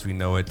life as we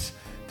know it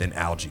than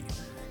algae.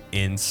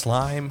 In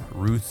Slime,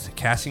 Ruth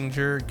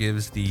Kassinger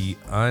gives the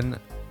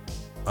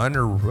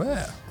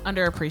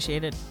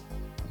underappreciated.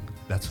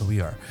 That's what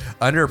we are.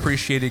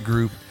 Underappreciated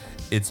group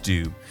its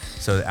due.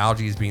 So the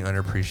algae is being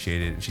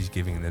underappreciated, and she's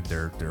giving them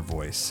their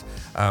voice.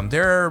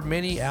 There are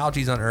many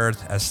algae on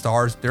Earth as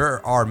stars.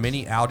 There are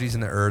many algae in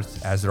the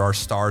Earth as there are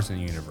stars in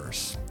the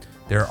universe.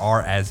 There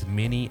are as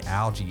many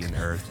algae in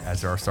Earth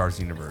as there are stars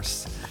in the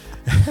universe.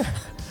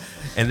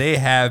 And they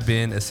have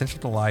been essential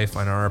to life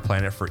on our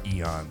planet for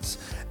eons.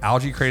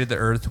 Algae created the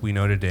Earth we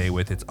know today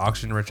with its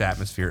oxygen-rich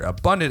atmosphere,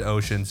 abundant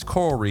oceans,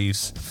 coral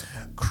reefs.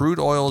 Crude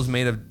oil is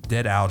made of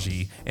dead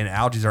algae, and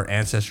algae are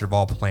ancestor of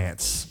all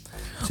plants.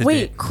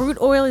 Wait, crude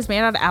oil is made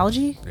out of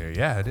algae?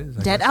 Yeah, it is.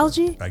 Dead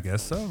algae? I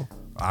guess so.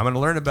 I'm going to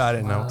learn about it,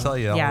 and I'll tell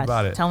you all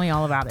about it. Tell me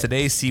all about it.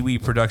 Today's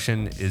seaweed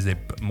production is a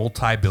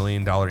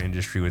multi-billion-dollar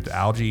industry with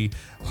algae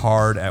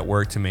hard at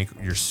work to make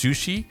your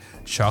sushi,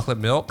 chocolate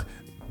milk,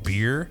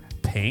 beer,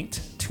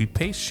 paint,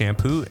 toothpaste,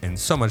 shampoo, and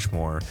so much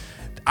more.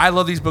 I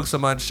love these books so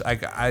much.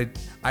 I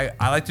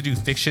like to do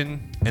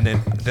fiction, and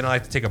then I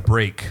like to take a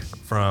break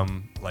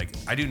from, like,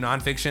 I do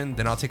nonfiction,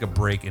 then I'll take a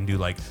break and do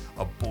like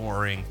a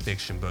boring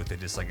fiction book that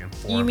just like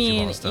informs you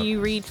mean all the stuff.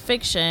 You read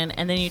fiction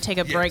and then you take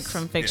a break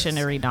from fiction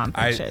to read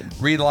nonfiction? I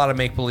read a lot of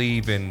make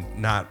believe and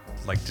not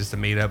like just a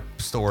made up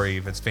story,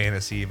 if it's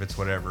fantasy, if it's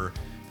whatever.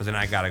 But then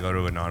I gotta go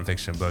to a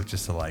nonfiction book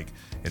just to like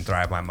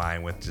enthrave my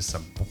mind with just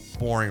some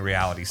boring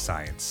reality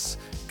science.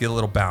 Get a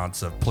little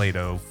balance of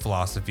Plato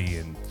philosophy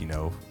and, you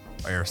know,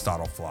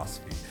 Aristotle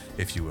philosophy,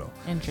 if you will.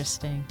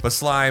 Interesting. But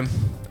Slime,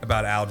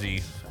 about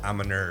algae, I'm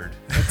a nerd.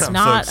 It's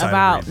not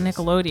about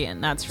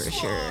Nickelodeon, that's for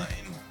sure.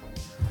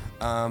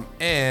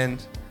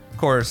 And of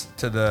course,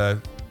 to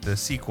the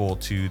sequel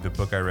to the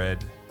book I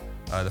read,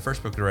 the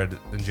first book I read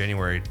in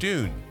January,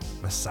 Dune,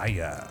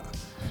 Messiah.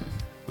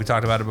 We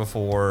talked about it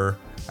before.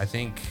 I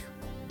think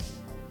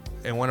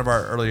in one of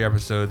our earlier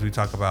episodes, we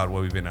talked about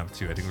what we've been up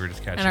to. I think we were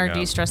just catching up. And our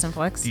De-Stress and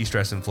Flex.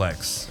 De-Stress and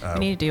Flex. We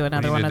need to do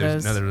another one of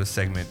those. Another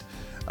segment.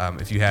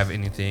 If you have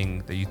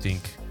anything that you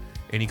think,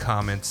 any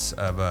comments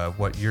of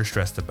what you're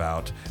stressed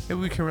about,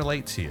 maybe we can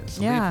relate to you.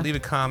 So leave a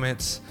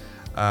comment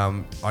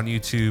on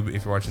YouTube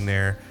if you're watching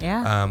there.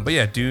 Yeah. But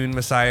yeah, Dune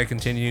Messiah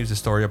continues the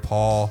story of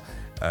Paul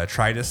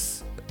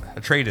Atreides,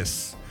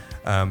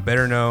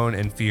 better known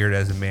and feared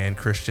as a man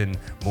Christian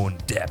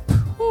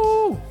Mondep.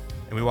 Woo!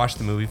 And we watched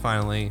the movie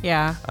finally.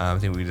 Yeah. I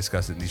think we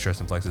discussed it in De-Stress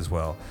and Flex as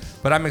well.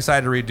 But I'm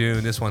excited to read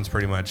Dune. This one's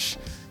pretty much,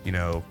 you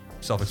know,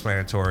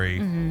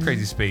 self-explanatory,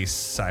 crazy space,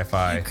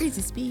 sci-fi.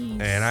 Crazy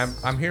space. And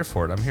I'm here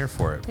for it. There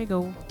you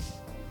go.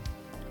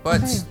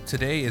 But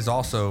today is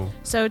also...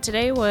 So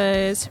today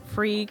was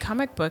Free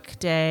Comic Book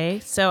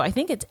Day. So I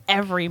think it's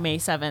every May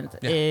 7th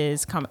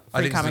is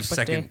Free Comic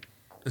Book Day.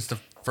 It's the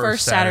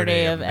first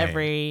Saturday of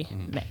every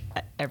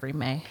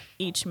May,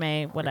 each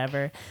May,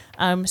 whatever.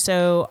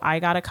 So I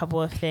got a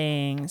couple of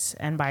things,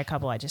 and by a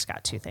couple, I just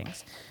got two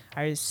things.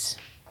 I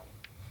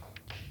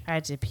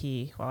had to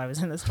pee while I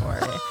was in the store.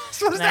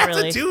 What does that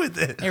have to do with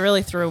it? It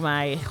really threw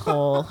my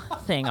whole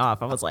thing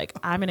off. I was like,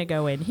 I'm going to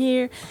go in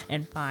here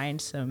and find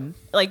some...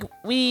 Like,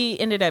 we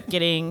ended up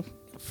getting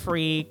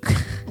free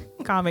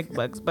comic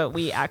books, but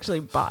we actually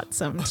bought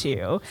some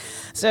too.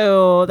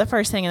 So the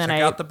first thing, and then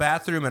Check out the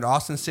bathroom at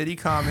Austin City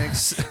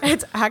Comics.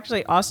 It's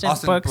actually Austin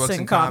Books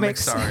and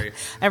Comics. Sorry.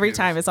 Every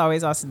time it's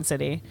always Austin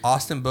City.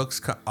 Austin Books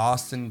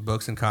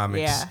and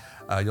Comics. Yeah.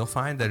 You'll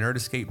find the Nerd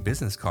Escape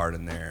business card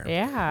in there.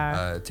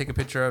 Yeah. Take a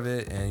picture of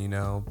it and, you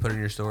know, put it in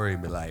your story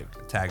and be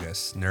like, tag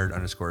us,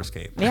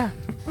 nerd_escape. Yeah.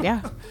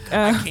 Yeah.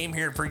 I came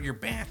here for your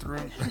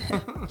bathroom.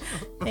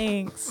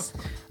 Thanks.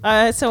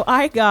 So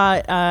I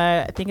got,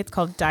 I think it's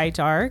called Die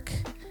Dark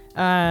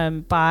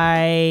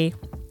by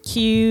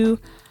Q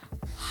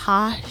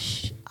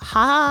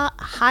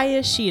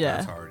Hayashida.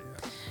 That's hard,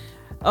 yeah.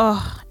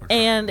 Oh,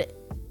 and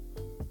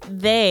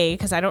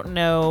because I don't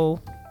know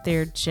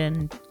their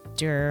gender,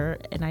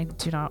 and I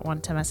do not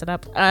want to mess it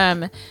up.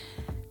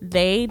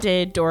 They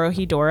did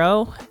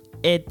Dorohedoro.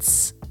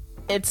 It's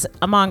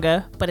a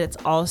manga, but it's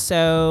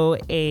also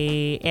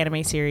a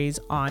anime series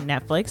on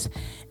Netflix.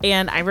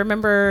 And I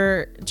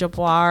remember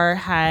Jabbar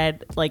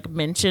had like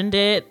mentioned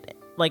it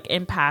like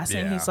in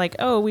passing. Yeah. He's like,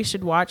 "Oh, we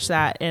should watch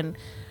that." And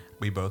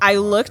I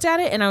looked at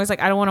it and I was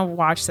like, I don't want to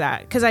watch that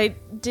because I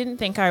didn't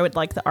think I would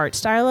like the art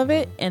style of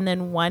it. And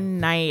then one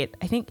night,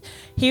 I think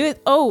he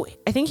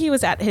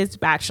was at his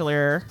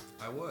bachelor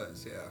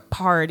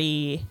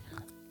party,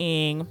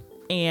 and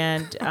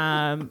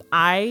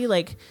I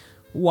like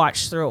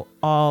watched through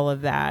all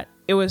of that.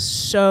 It was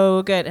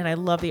so good, and I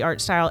love the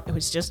art style. It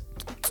was just,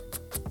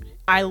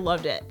 I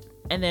loved it.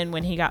 And then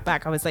when he got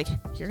back, I was like,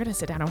 you're going to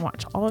sit down and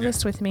watch all of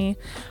this with me.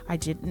 I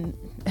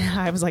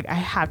was like, I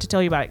have to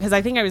tell you about it. Because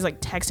I think I was like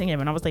texting him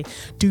and I was like,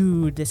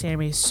 dude, this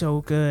anime is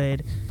so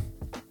good.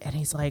 And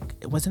he's like,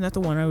 wasn't that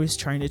the one I was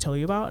trying to tell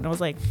you about? And I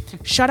was like,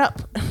 shut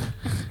up.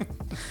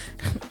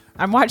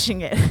 I'm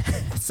watching it.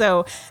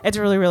 So it's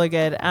really, really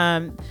good.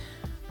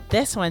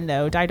 This one,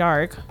 though, Die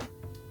Dark.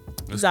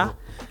 Zaha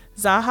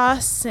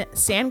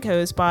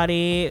Sanko's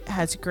body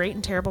has great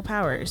and terrible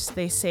powers.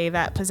 They say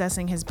that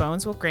possessing his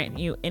bones will grant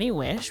you any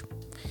wish,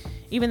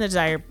 even the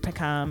desire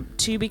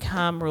to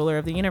become ruler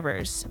of the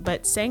universe.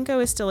 But Sanko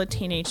is still a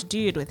teenage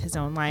dude with his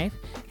own life,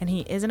 and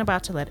he isn't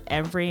about to let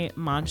every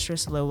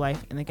monstrous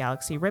lowlife in the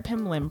galaxy rip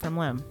him limb from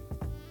limb.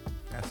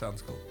 That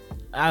sounds cool.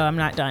 Oh, I'm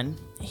not done.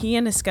 He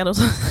and his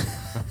skeletal...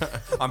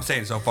 I'm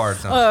saying so far it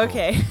sounds cool.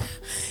 Okay.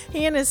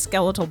 He and his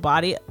skeletal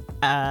body,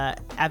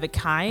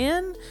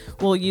 Avikayan,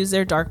 will use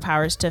their dark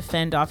powers to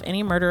fend off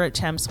any murder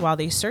attempts while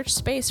they search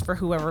space for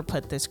whoever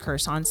put this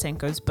curse on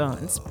Sanko's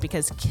bones,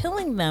 because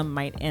killing them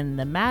might end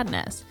the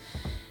madness.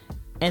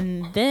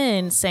 And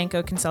then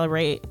Sanko can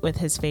celebrate with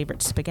his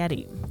favorite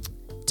spaghetti.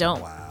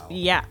 Wow.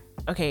 Yeah.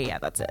 Okay, yeah,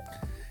 that's it.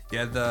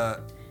 Yeah,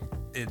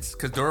 it's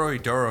because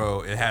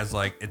Doro, it has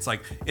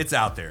it's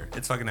out there.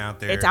 It's fucking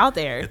out there. It's out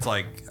there. It's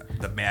like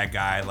the bad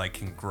guy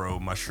can grow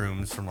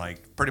mushrooms from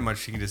pretty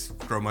much he can just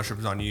grow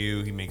mushrooms on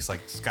you. He makes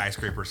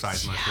skyscraper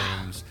sized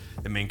mushrooms.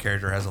 The main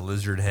character has a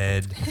lizard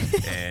head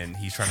and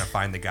he's trying to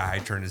find the guy,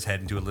 turn his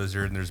head into a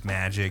lizard, and there's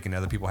magic, and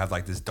other people have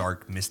this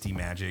dark misty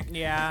magic.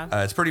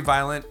 Yeah. It's pretty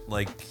violent.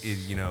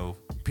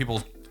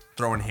 People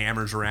throwing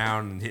hammers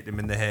around and hitting him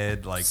in the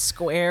head,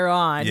 square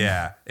on.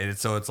 Yeah, and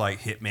it's like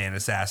Hitman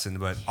Assassin,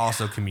 but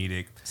also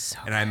comedic. So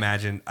and I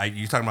imagine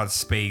you talking about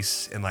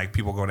space and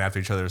people going after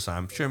each other, so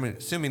I'm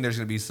assuming there's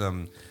gonna be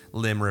some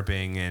limb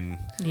ripping and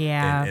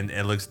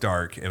it looks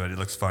dark, but it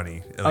looks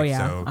funny.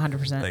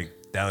 100%.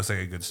 That looks like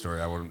a good story.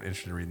 I would be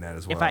interested in reading that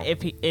as well.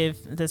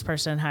 If this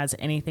person has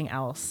anything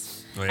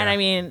else, yeah. And I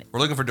mean,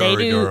 we're looking for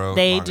Doro.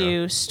 They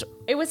do.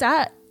 It was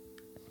at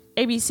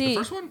ABC. The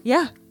first one?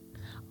 Yeah.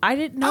 I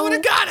didn't know. I would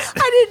have got it.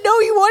 I didn't know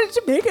you wanted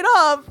to pick it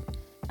up.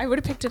 I would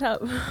have picked it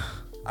up.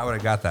 I would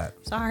have got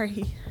that.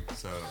 Sorry.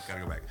 So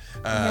gotta go back.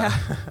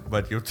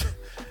 But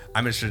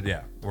I'm interested.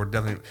 Yeah, we're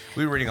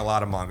reading a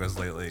lot of mangas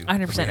lately.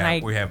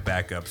 100%. We have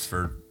backups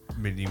for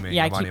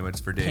monuments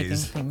for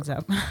days. Picking things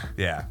up.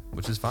 Yeah,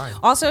 which is fine.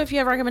 Also, if you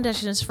have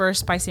recommendations for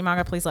spicy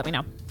manga, please let me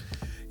know.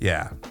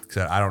 Yeah,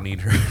 because I don't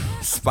need her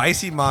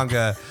spicy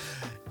manga.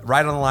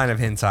 Right on the line of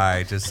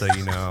hentai, just so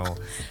you know,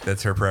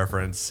 that's her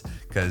preference.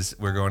 Because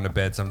we're going to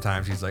bed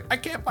sometimes. She's like, I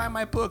can't find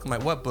my book. I'm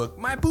like, what book?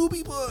 My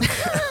booby book.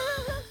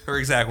 Her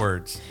exact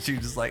words. She's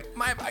just like,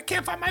 I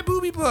can't find my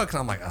booby book. And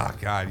I'm like, oh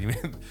God, you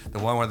mean the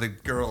one where the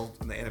girl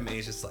in the anime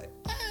is just like,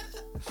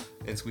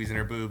 and squeezing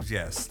her boobs?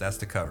 Yes, that's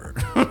the cover.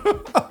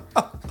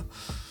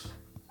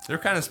 They're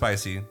kind of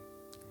spicy,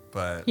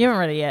 but you haven't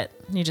read it yet.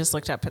 You just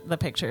looked up the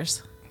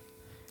pictures.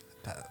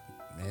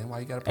 Man, why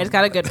you gotta? It's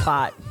got a good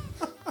plot.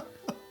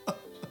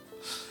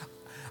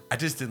 I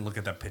just didn't look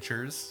at the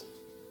pictures.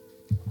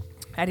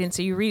 I didn't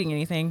see you reading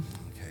anything.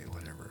 Okay,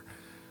 whatever.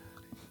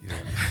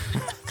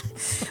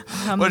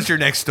 What's your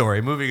next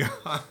story? Moving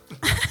on.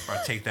 Or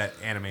I take that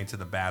anime to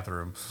the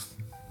bathroom.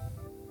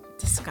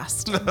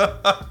 Disgusting.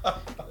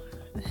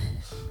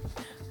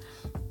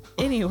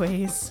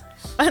 Anyways,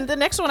 the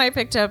next one I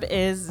picked up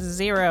is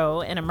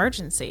Zero: An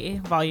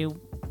Emergency, Volume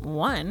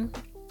 1.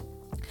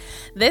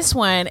 This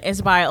one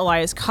is by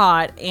Elias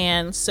Kott,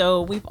 and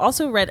so we've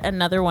also read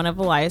another one of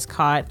Elias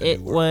Kott.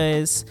 It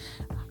was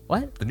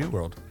what? The New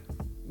World.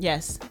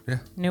 Yes. Yeah.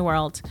 New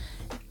World.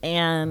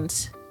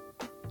 And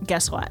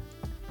guess what?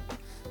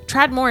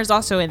 Tradmore is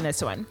also in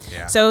this one.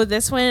 Yeah. So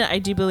this one I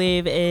do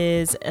believe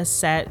is a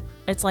set.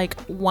 It's like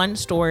one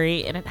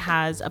story, and it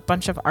has a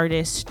bunch of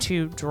artists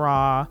to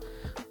draw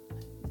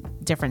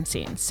different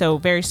scenes. So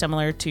very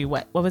similar to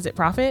what was it?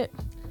 Prophet?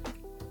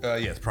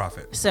 Yes,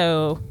 Prophet.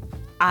 So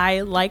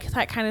I like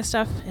that kind of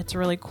stuff. It's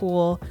really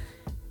cool.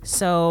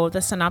 So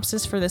the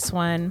synopsis for this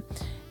one: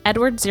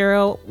 Edward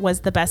Zero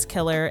was the best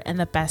killer and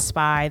the best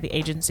spy the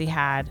agency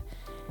had.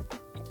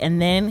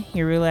 And then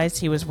he realized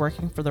he was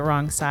working for the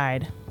wrong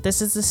side.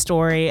 This is the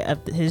story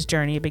of his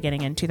journey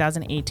beginning in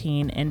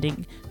 2018,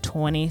 ending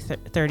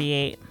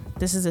 2038.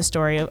 This is a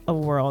story of a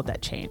world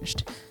that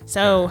changed.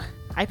 So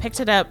I picked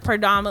it up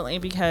predominantly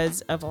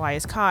because of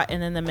Elias Kott,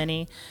 and then the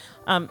many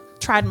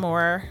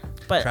Tradmore,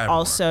 but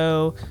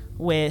also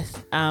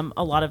with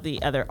a lot of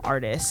the other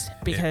artists,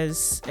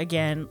 because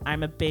again,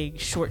 I'm a big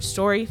short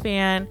story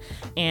fan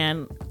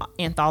and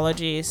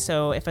anthologies.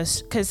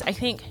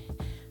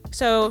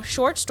 So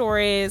short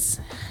stories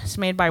is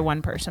made by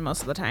one person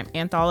most of the time.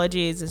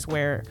 Anthologies is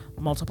where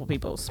multiple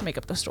people make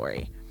up the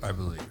story. I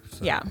believe.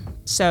 So. Yeah.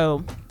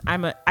 So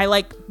I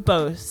like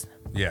both.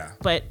 Yeah.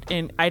 But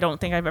I don't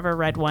think I've ever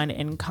read one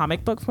in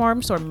comic book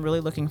form, so I'm really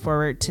looking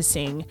forward to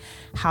seeing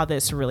how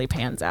this really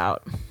pans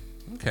out.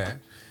 Okay.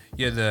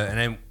 Yeah. And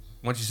then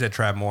once you said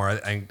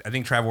Tradmore, I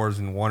think Tradmore is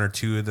in one or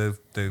two of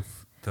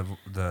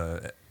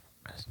the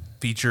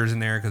features in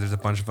there, because there's a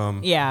bunch of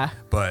them. Yeah.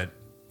 But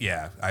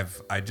yeah,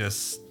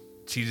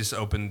 she just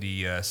opened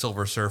the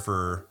Silver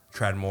Surfer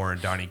Tradmore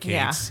and Donny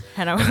Cates.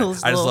 And I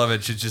just love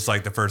it. She's just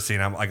like the first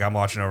scene. I'm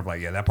watching over,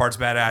 like, yeah, that part's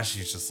badass.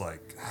 She's just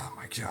like, oh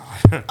my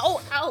god.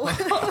 Oh,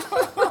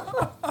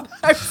 ow!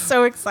 I'm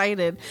so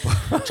excited.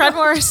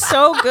 Tradmore is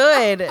so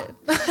good.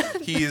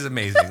 He is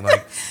amazing.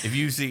 Like, if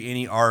you see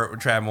any art with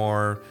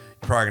Tradmore, you're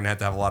probably gonna have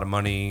to have a lot of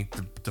money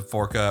to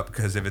fork up,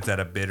 because if it's at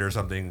a bid or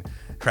something,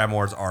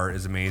 Tradmore's art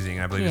is amazing.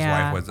 I believe his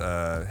wife was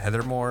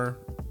Heather Moore.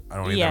 I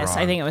don't know. Yes,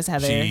 I think it was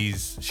Heather.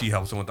 She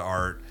helps him with the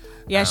art.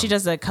 Yeah, she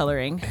does the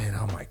coloring. And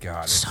oh my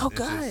god, so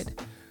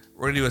good.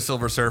 We're gonna do a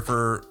Silver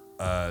Surfer.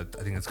 I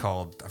think it's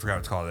called. I forgot what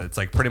it's called. It's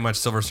like pretty much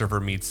Silver Surfer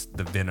meets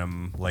the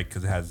Venom, like,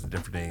 because it has a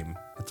different name.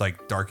 It's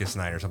like Darkest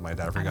Night or something like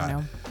that. I forgot. I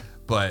don't know.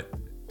 But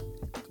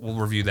we'll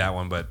review that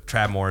one. But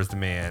Tradmore is the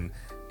man,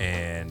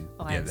 and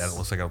that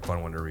looks like a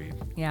fun one to read.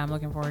 Yeah, I'm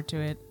looking forward to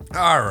it.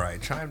 All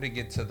right, time to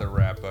get to the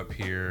wrap up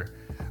here.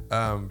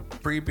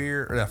 Free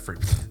beer, or not free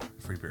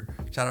beer.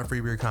 Shout out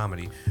Free Beer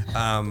Comedy.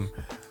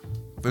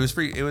 It was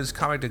free. It was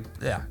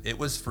it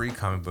was free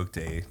comic book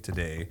day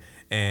today,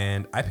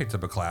 and I picked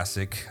up a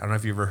classic. I don't know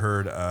if you've ever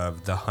heard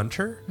of The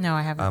Hunter. No,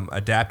 I haven't.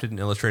 Adapted and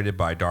illustrated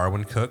by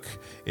Darwin Cook.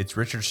 It's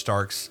Richard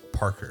Stark's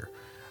Parker.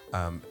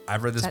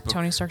 I've read this book. Is that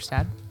Tony Stark's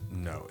dad?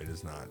 No, it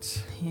is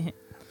not.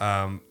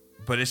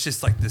 But it's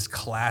just like this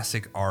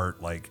classic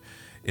art. Like,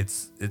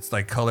 it's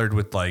like colored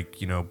with, like,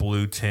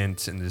 blue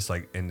tint, and just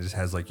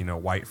has, like,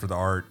 white for the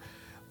art.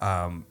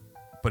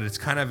 But it's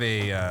kind of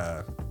a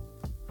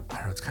I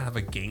don't know, it's kind of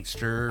a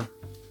gangster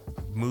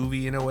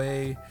movie in a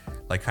way.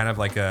 Like, kind of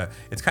like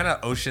it's kind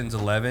of Ocean's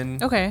 11,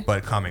 okay,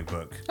 but comic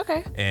book.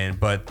 Okay.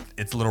 But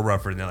it's a little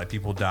rougher than that. Like,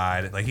 people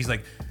died. Like, he's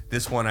like,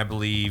 this one, I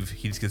believe,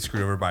 he just gets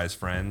screwed over by his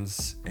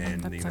friends,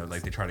 and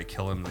like, they try to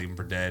kill him, leave him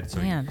for dead. So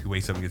he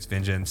wakes up and gets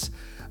vengeance.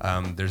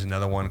 There's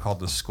another one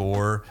called The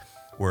Score,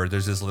 where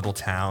there's this little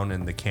town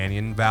in the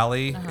Canyon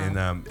Valley,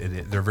 and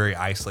they're very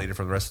isolated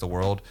from the rest of the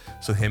world.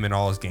 So him and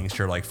all his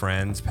gangster, like,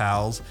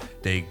 pals,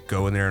 they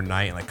go in there at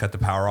night and, like, cut the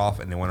power off,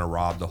 and they want to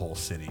rob the whole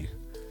city.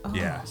 Oh.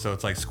 Yeah, so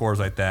it's like scores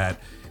like that,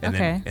 and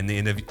then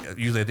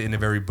usually at the end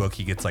of every book,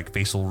 he gets, like,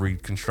 facial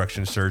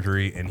reconstruction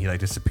surgery, and he,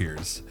 like,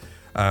 disappears.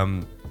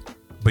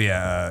 But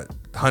yeah,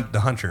 The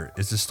Hunter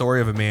is the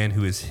story of a man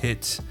who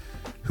hits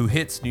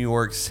New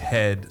York's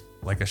head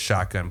like a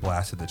shotgun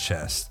blast to the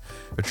chest.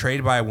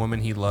 Betrayed by a woman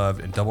he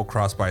loved and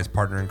double-crossed by his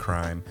partner in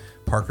crime,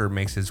 Parker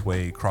makes his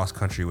way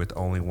cross-country with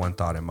only one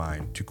thought in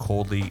mind: to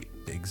coldly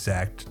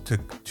exact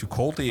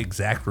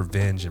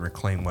revenge and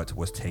reclaim what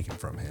was taken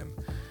from him.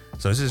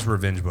 So this is a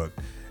revenge book,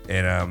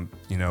 and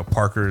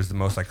Parker is the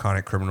most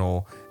iconic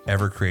criminal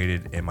ever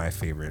created, and my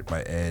favorite,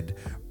 by Ed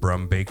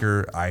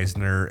Brubaker,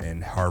 Eisner,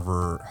 and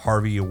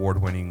Harvey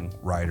Award-winning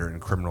writer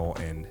and criminal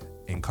and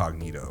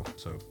incognito.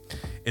 So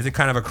it's a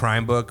kind of a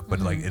crime book, but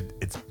like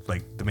it's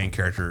like the main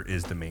character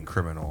is the main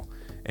criminal,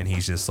 and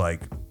he's just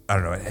like, I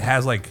don't know, it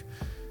has like,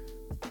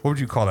 what would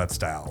you call that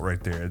style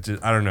right there? It's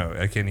just, I don't know,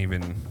 I can't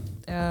even.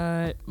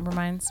 It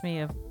reminds me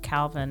of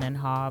Calvin and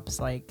Hobbes,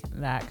 like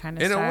that kind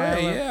of in style a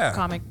way, yeah, of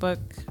comic book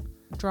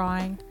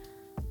drawing.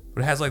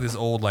 But it has like this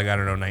old, like, I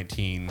don't know,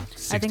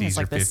 1960s, I think it's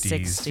like or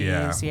 50s. The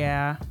 60s,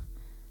 yeah.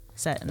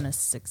 Set in the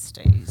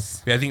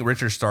 60s. Yeah, I think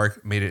Richard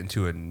Stark made it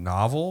into a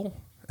novel.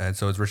 And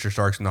so it's Richard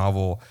Stark's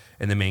novel,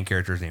 and the main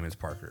character's name is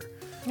Parker.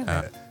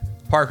 Okay.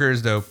 Parker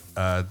is dope.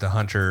 The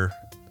Hunter,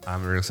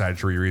 I'm really excited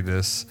to reread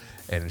this,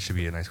 and it should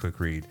be a nice quick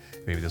read.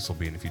 Maybe this will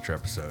be in a future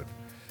episode.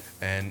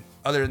 And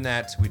other than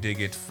that, we did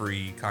get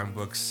free comic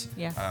books.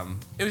 Yeah.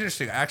 It was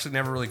interesting. I actually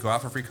never really go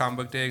out for free comic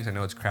book day because I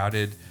know it's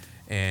crowded.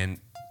 And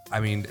I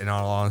mean, in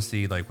all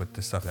honesty, like with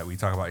the stuff that we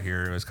talk about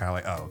here, it was kind of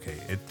like, oh,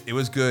 okay. It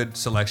was good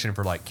selection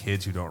for like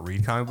kids who don't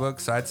read comic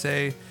books, I'd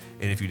say.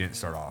 And if you didn't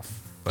start off.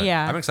 But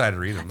yeah, I'm excited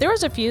to read them. There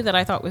was a few that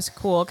I thought was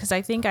cool because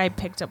I think I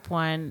picked up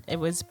one. It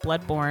was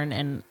Bloodborne,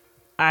 and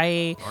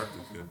I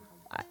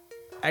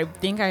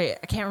think I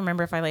can't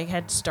remember if I like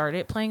had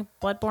started playing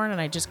Bloodborne and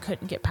I just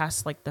couldn't get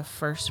past like the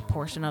first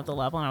portion of the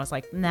level, and I was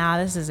like, nah,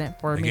 this isn't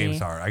for me. The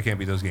game's hard. I can't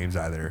beat those games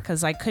either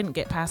because I couldn't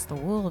get past the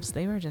wolves.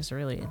 They were just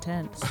really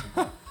intense.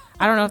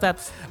 I don't know if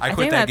that's. I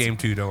quit that game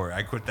too. Don't worry,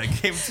 I quit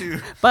that game too.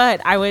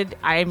 But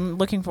I'm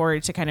looking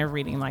forward to kind of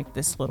reading like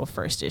this little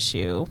first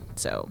issue.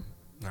 So.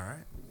 All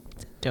right.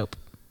 Dope.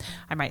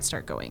 I might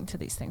start going to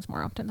these things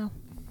more often though.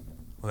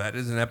 Well, that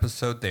is an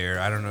episode there.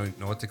 I don't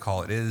know what to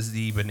call it. It is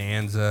the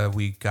Bonanza.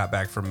 We got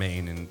back from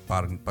Maine and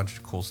bought a bunch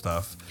of cool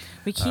stuff.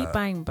 We keep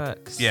buying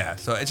books. Yeah,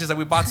 so it's just like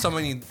we bought so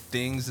many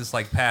things this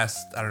like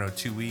past, I don't know,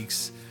 2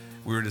 weeks.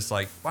 We were just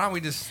like, why don't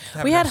we just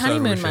have We had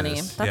honeymoon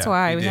money. That's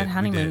why we had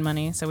honeymoon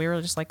money. So we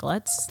were just like,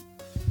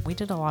 we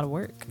did a lot of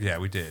work. Yeah,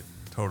 we did.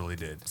 Totally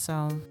did.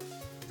 So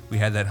we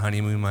had that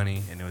honeymoon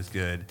money and it was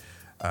good.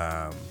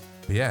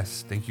 But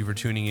yes, thank you for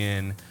tuning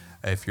in.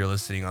 If you're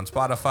listening on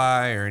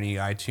Spotify or any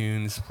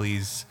iTunes,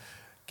 please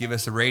give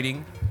us a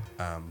rating.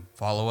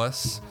 Follow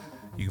us.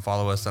 You can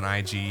follow us on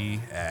IG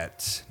at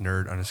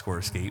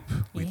nerd_escape.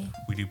 Yeah.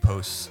 We do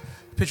post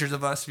pictures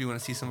of us if you want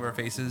to see some of our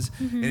faces.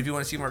 And if you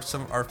want to see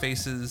some of our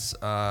faces,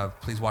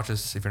 please watch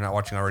us if you're not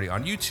watching already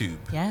on YouTube.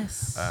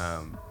 Yes.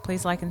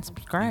 Please like and You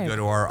subscribe. go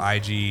to our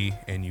IG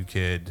and you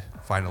could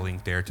find a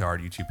link there to our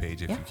YouTube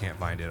page if you can't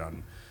find it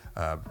on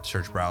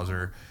search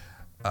browser.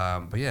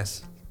 But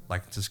yes,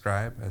 like and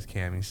subscribe, as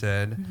Cammie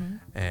said.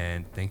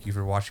 And thank you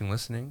for watching,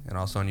 listening. And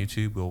also on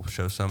YouTube, we'll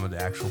show some of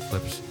the actual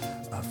clips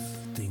of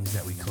things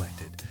that we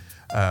collected.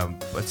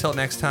 Until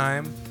next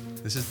time,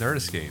 this is Nerd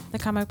Escape, The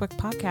comic book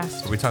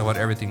podcast. where we talk about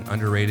everything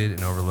underrated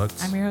and overlooked.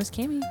 I'm your host,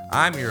 Cammie.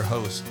 I'm your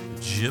host,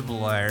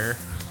 Jiblair.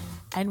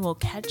 And we'll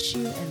catch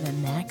you in the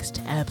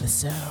next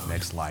episode.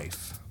 Next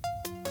life.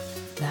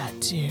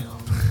 That too.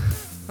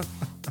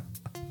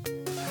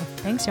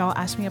 Thanks, y'all.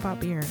 Ask me about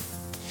beer.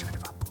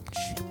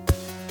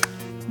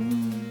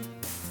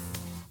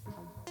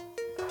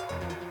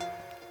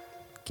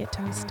 Get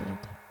toasted.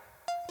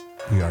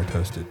 We are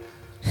toasted.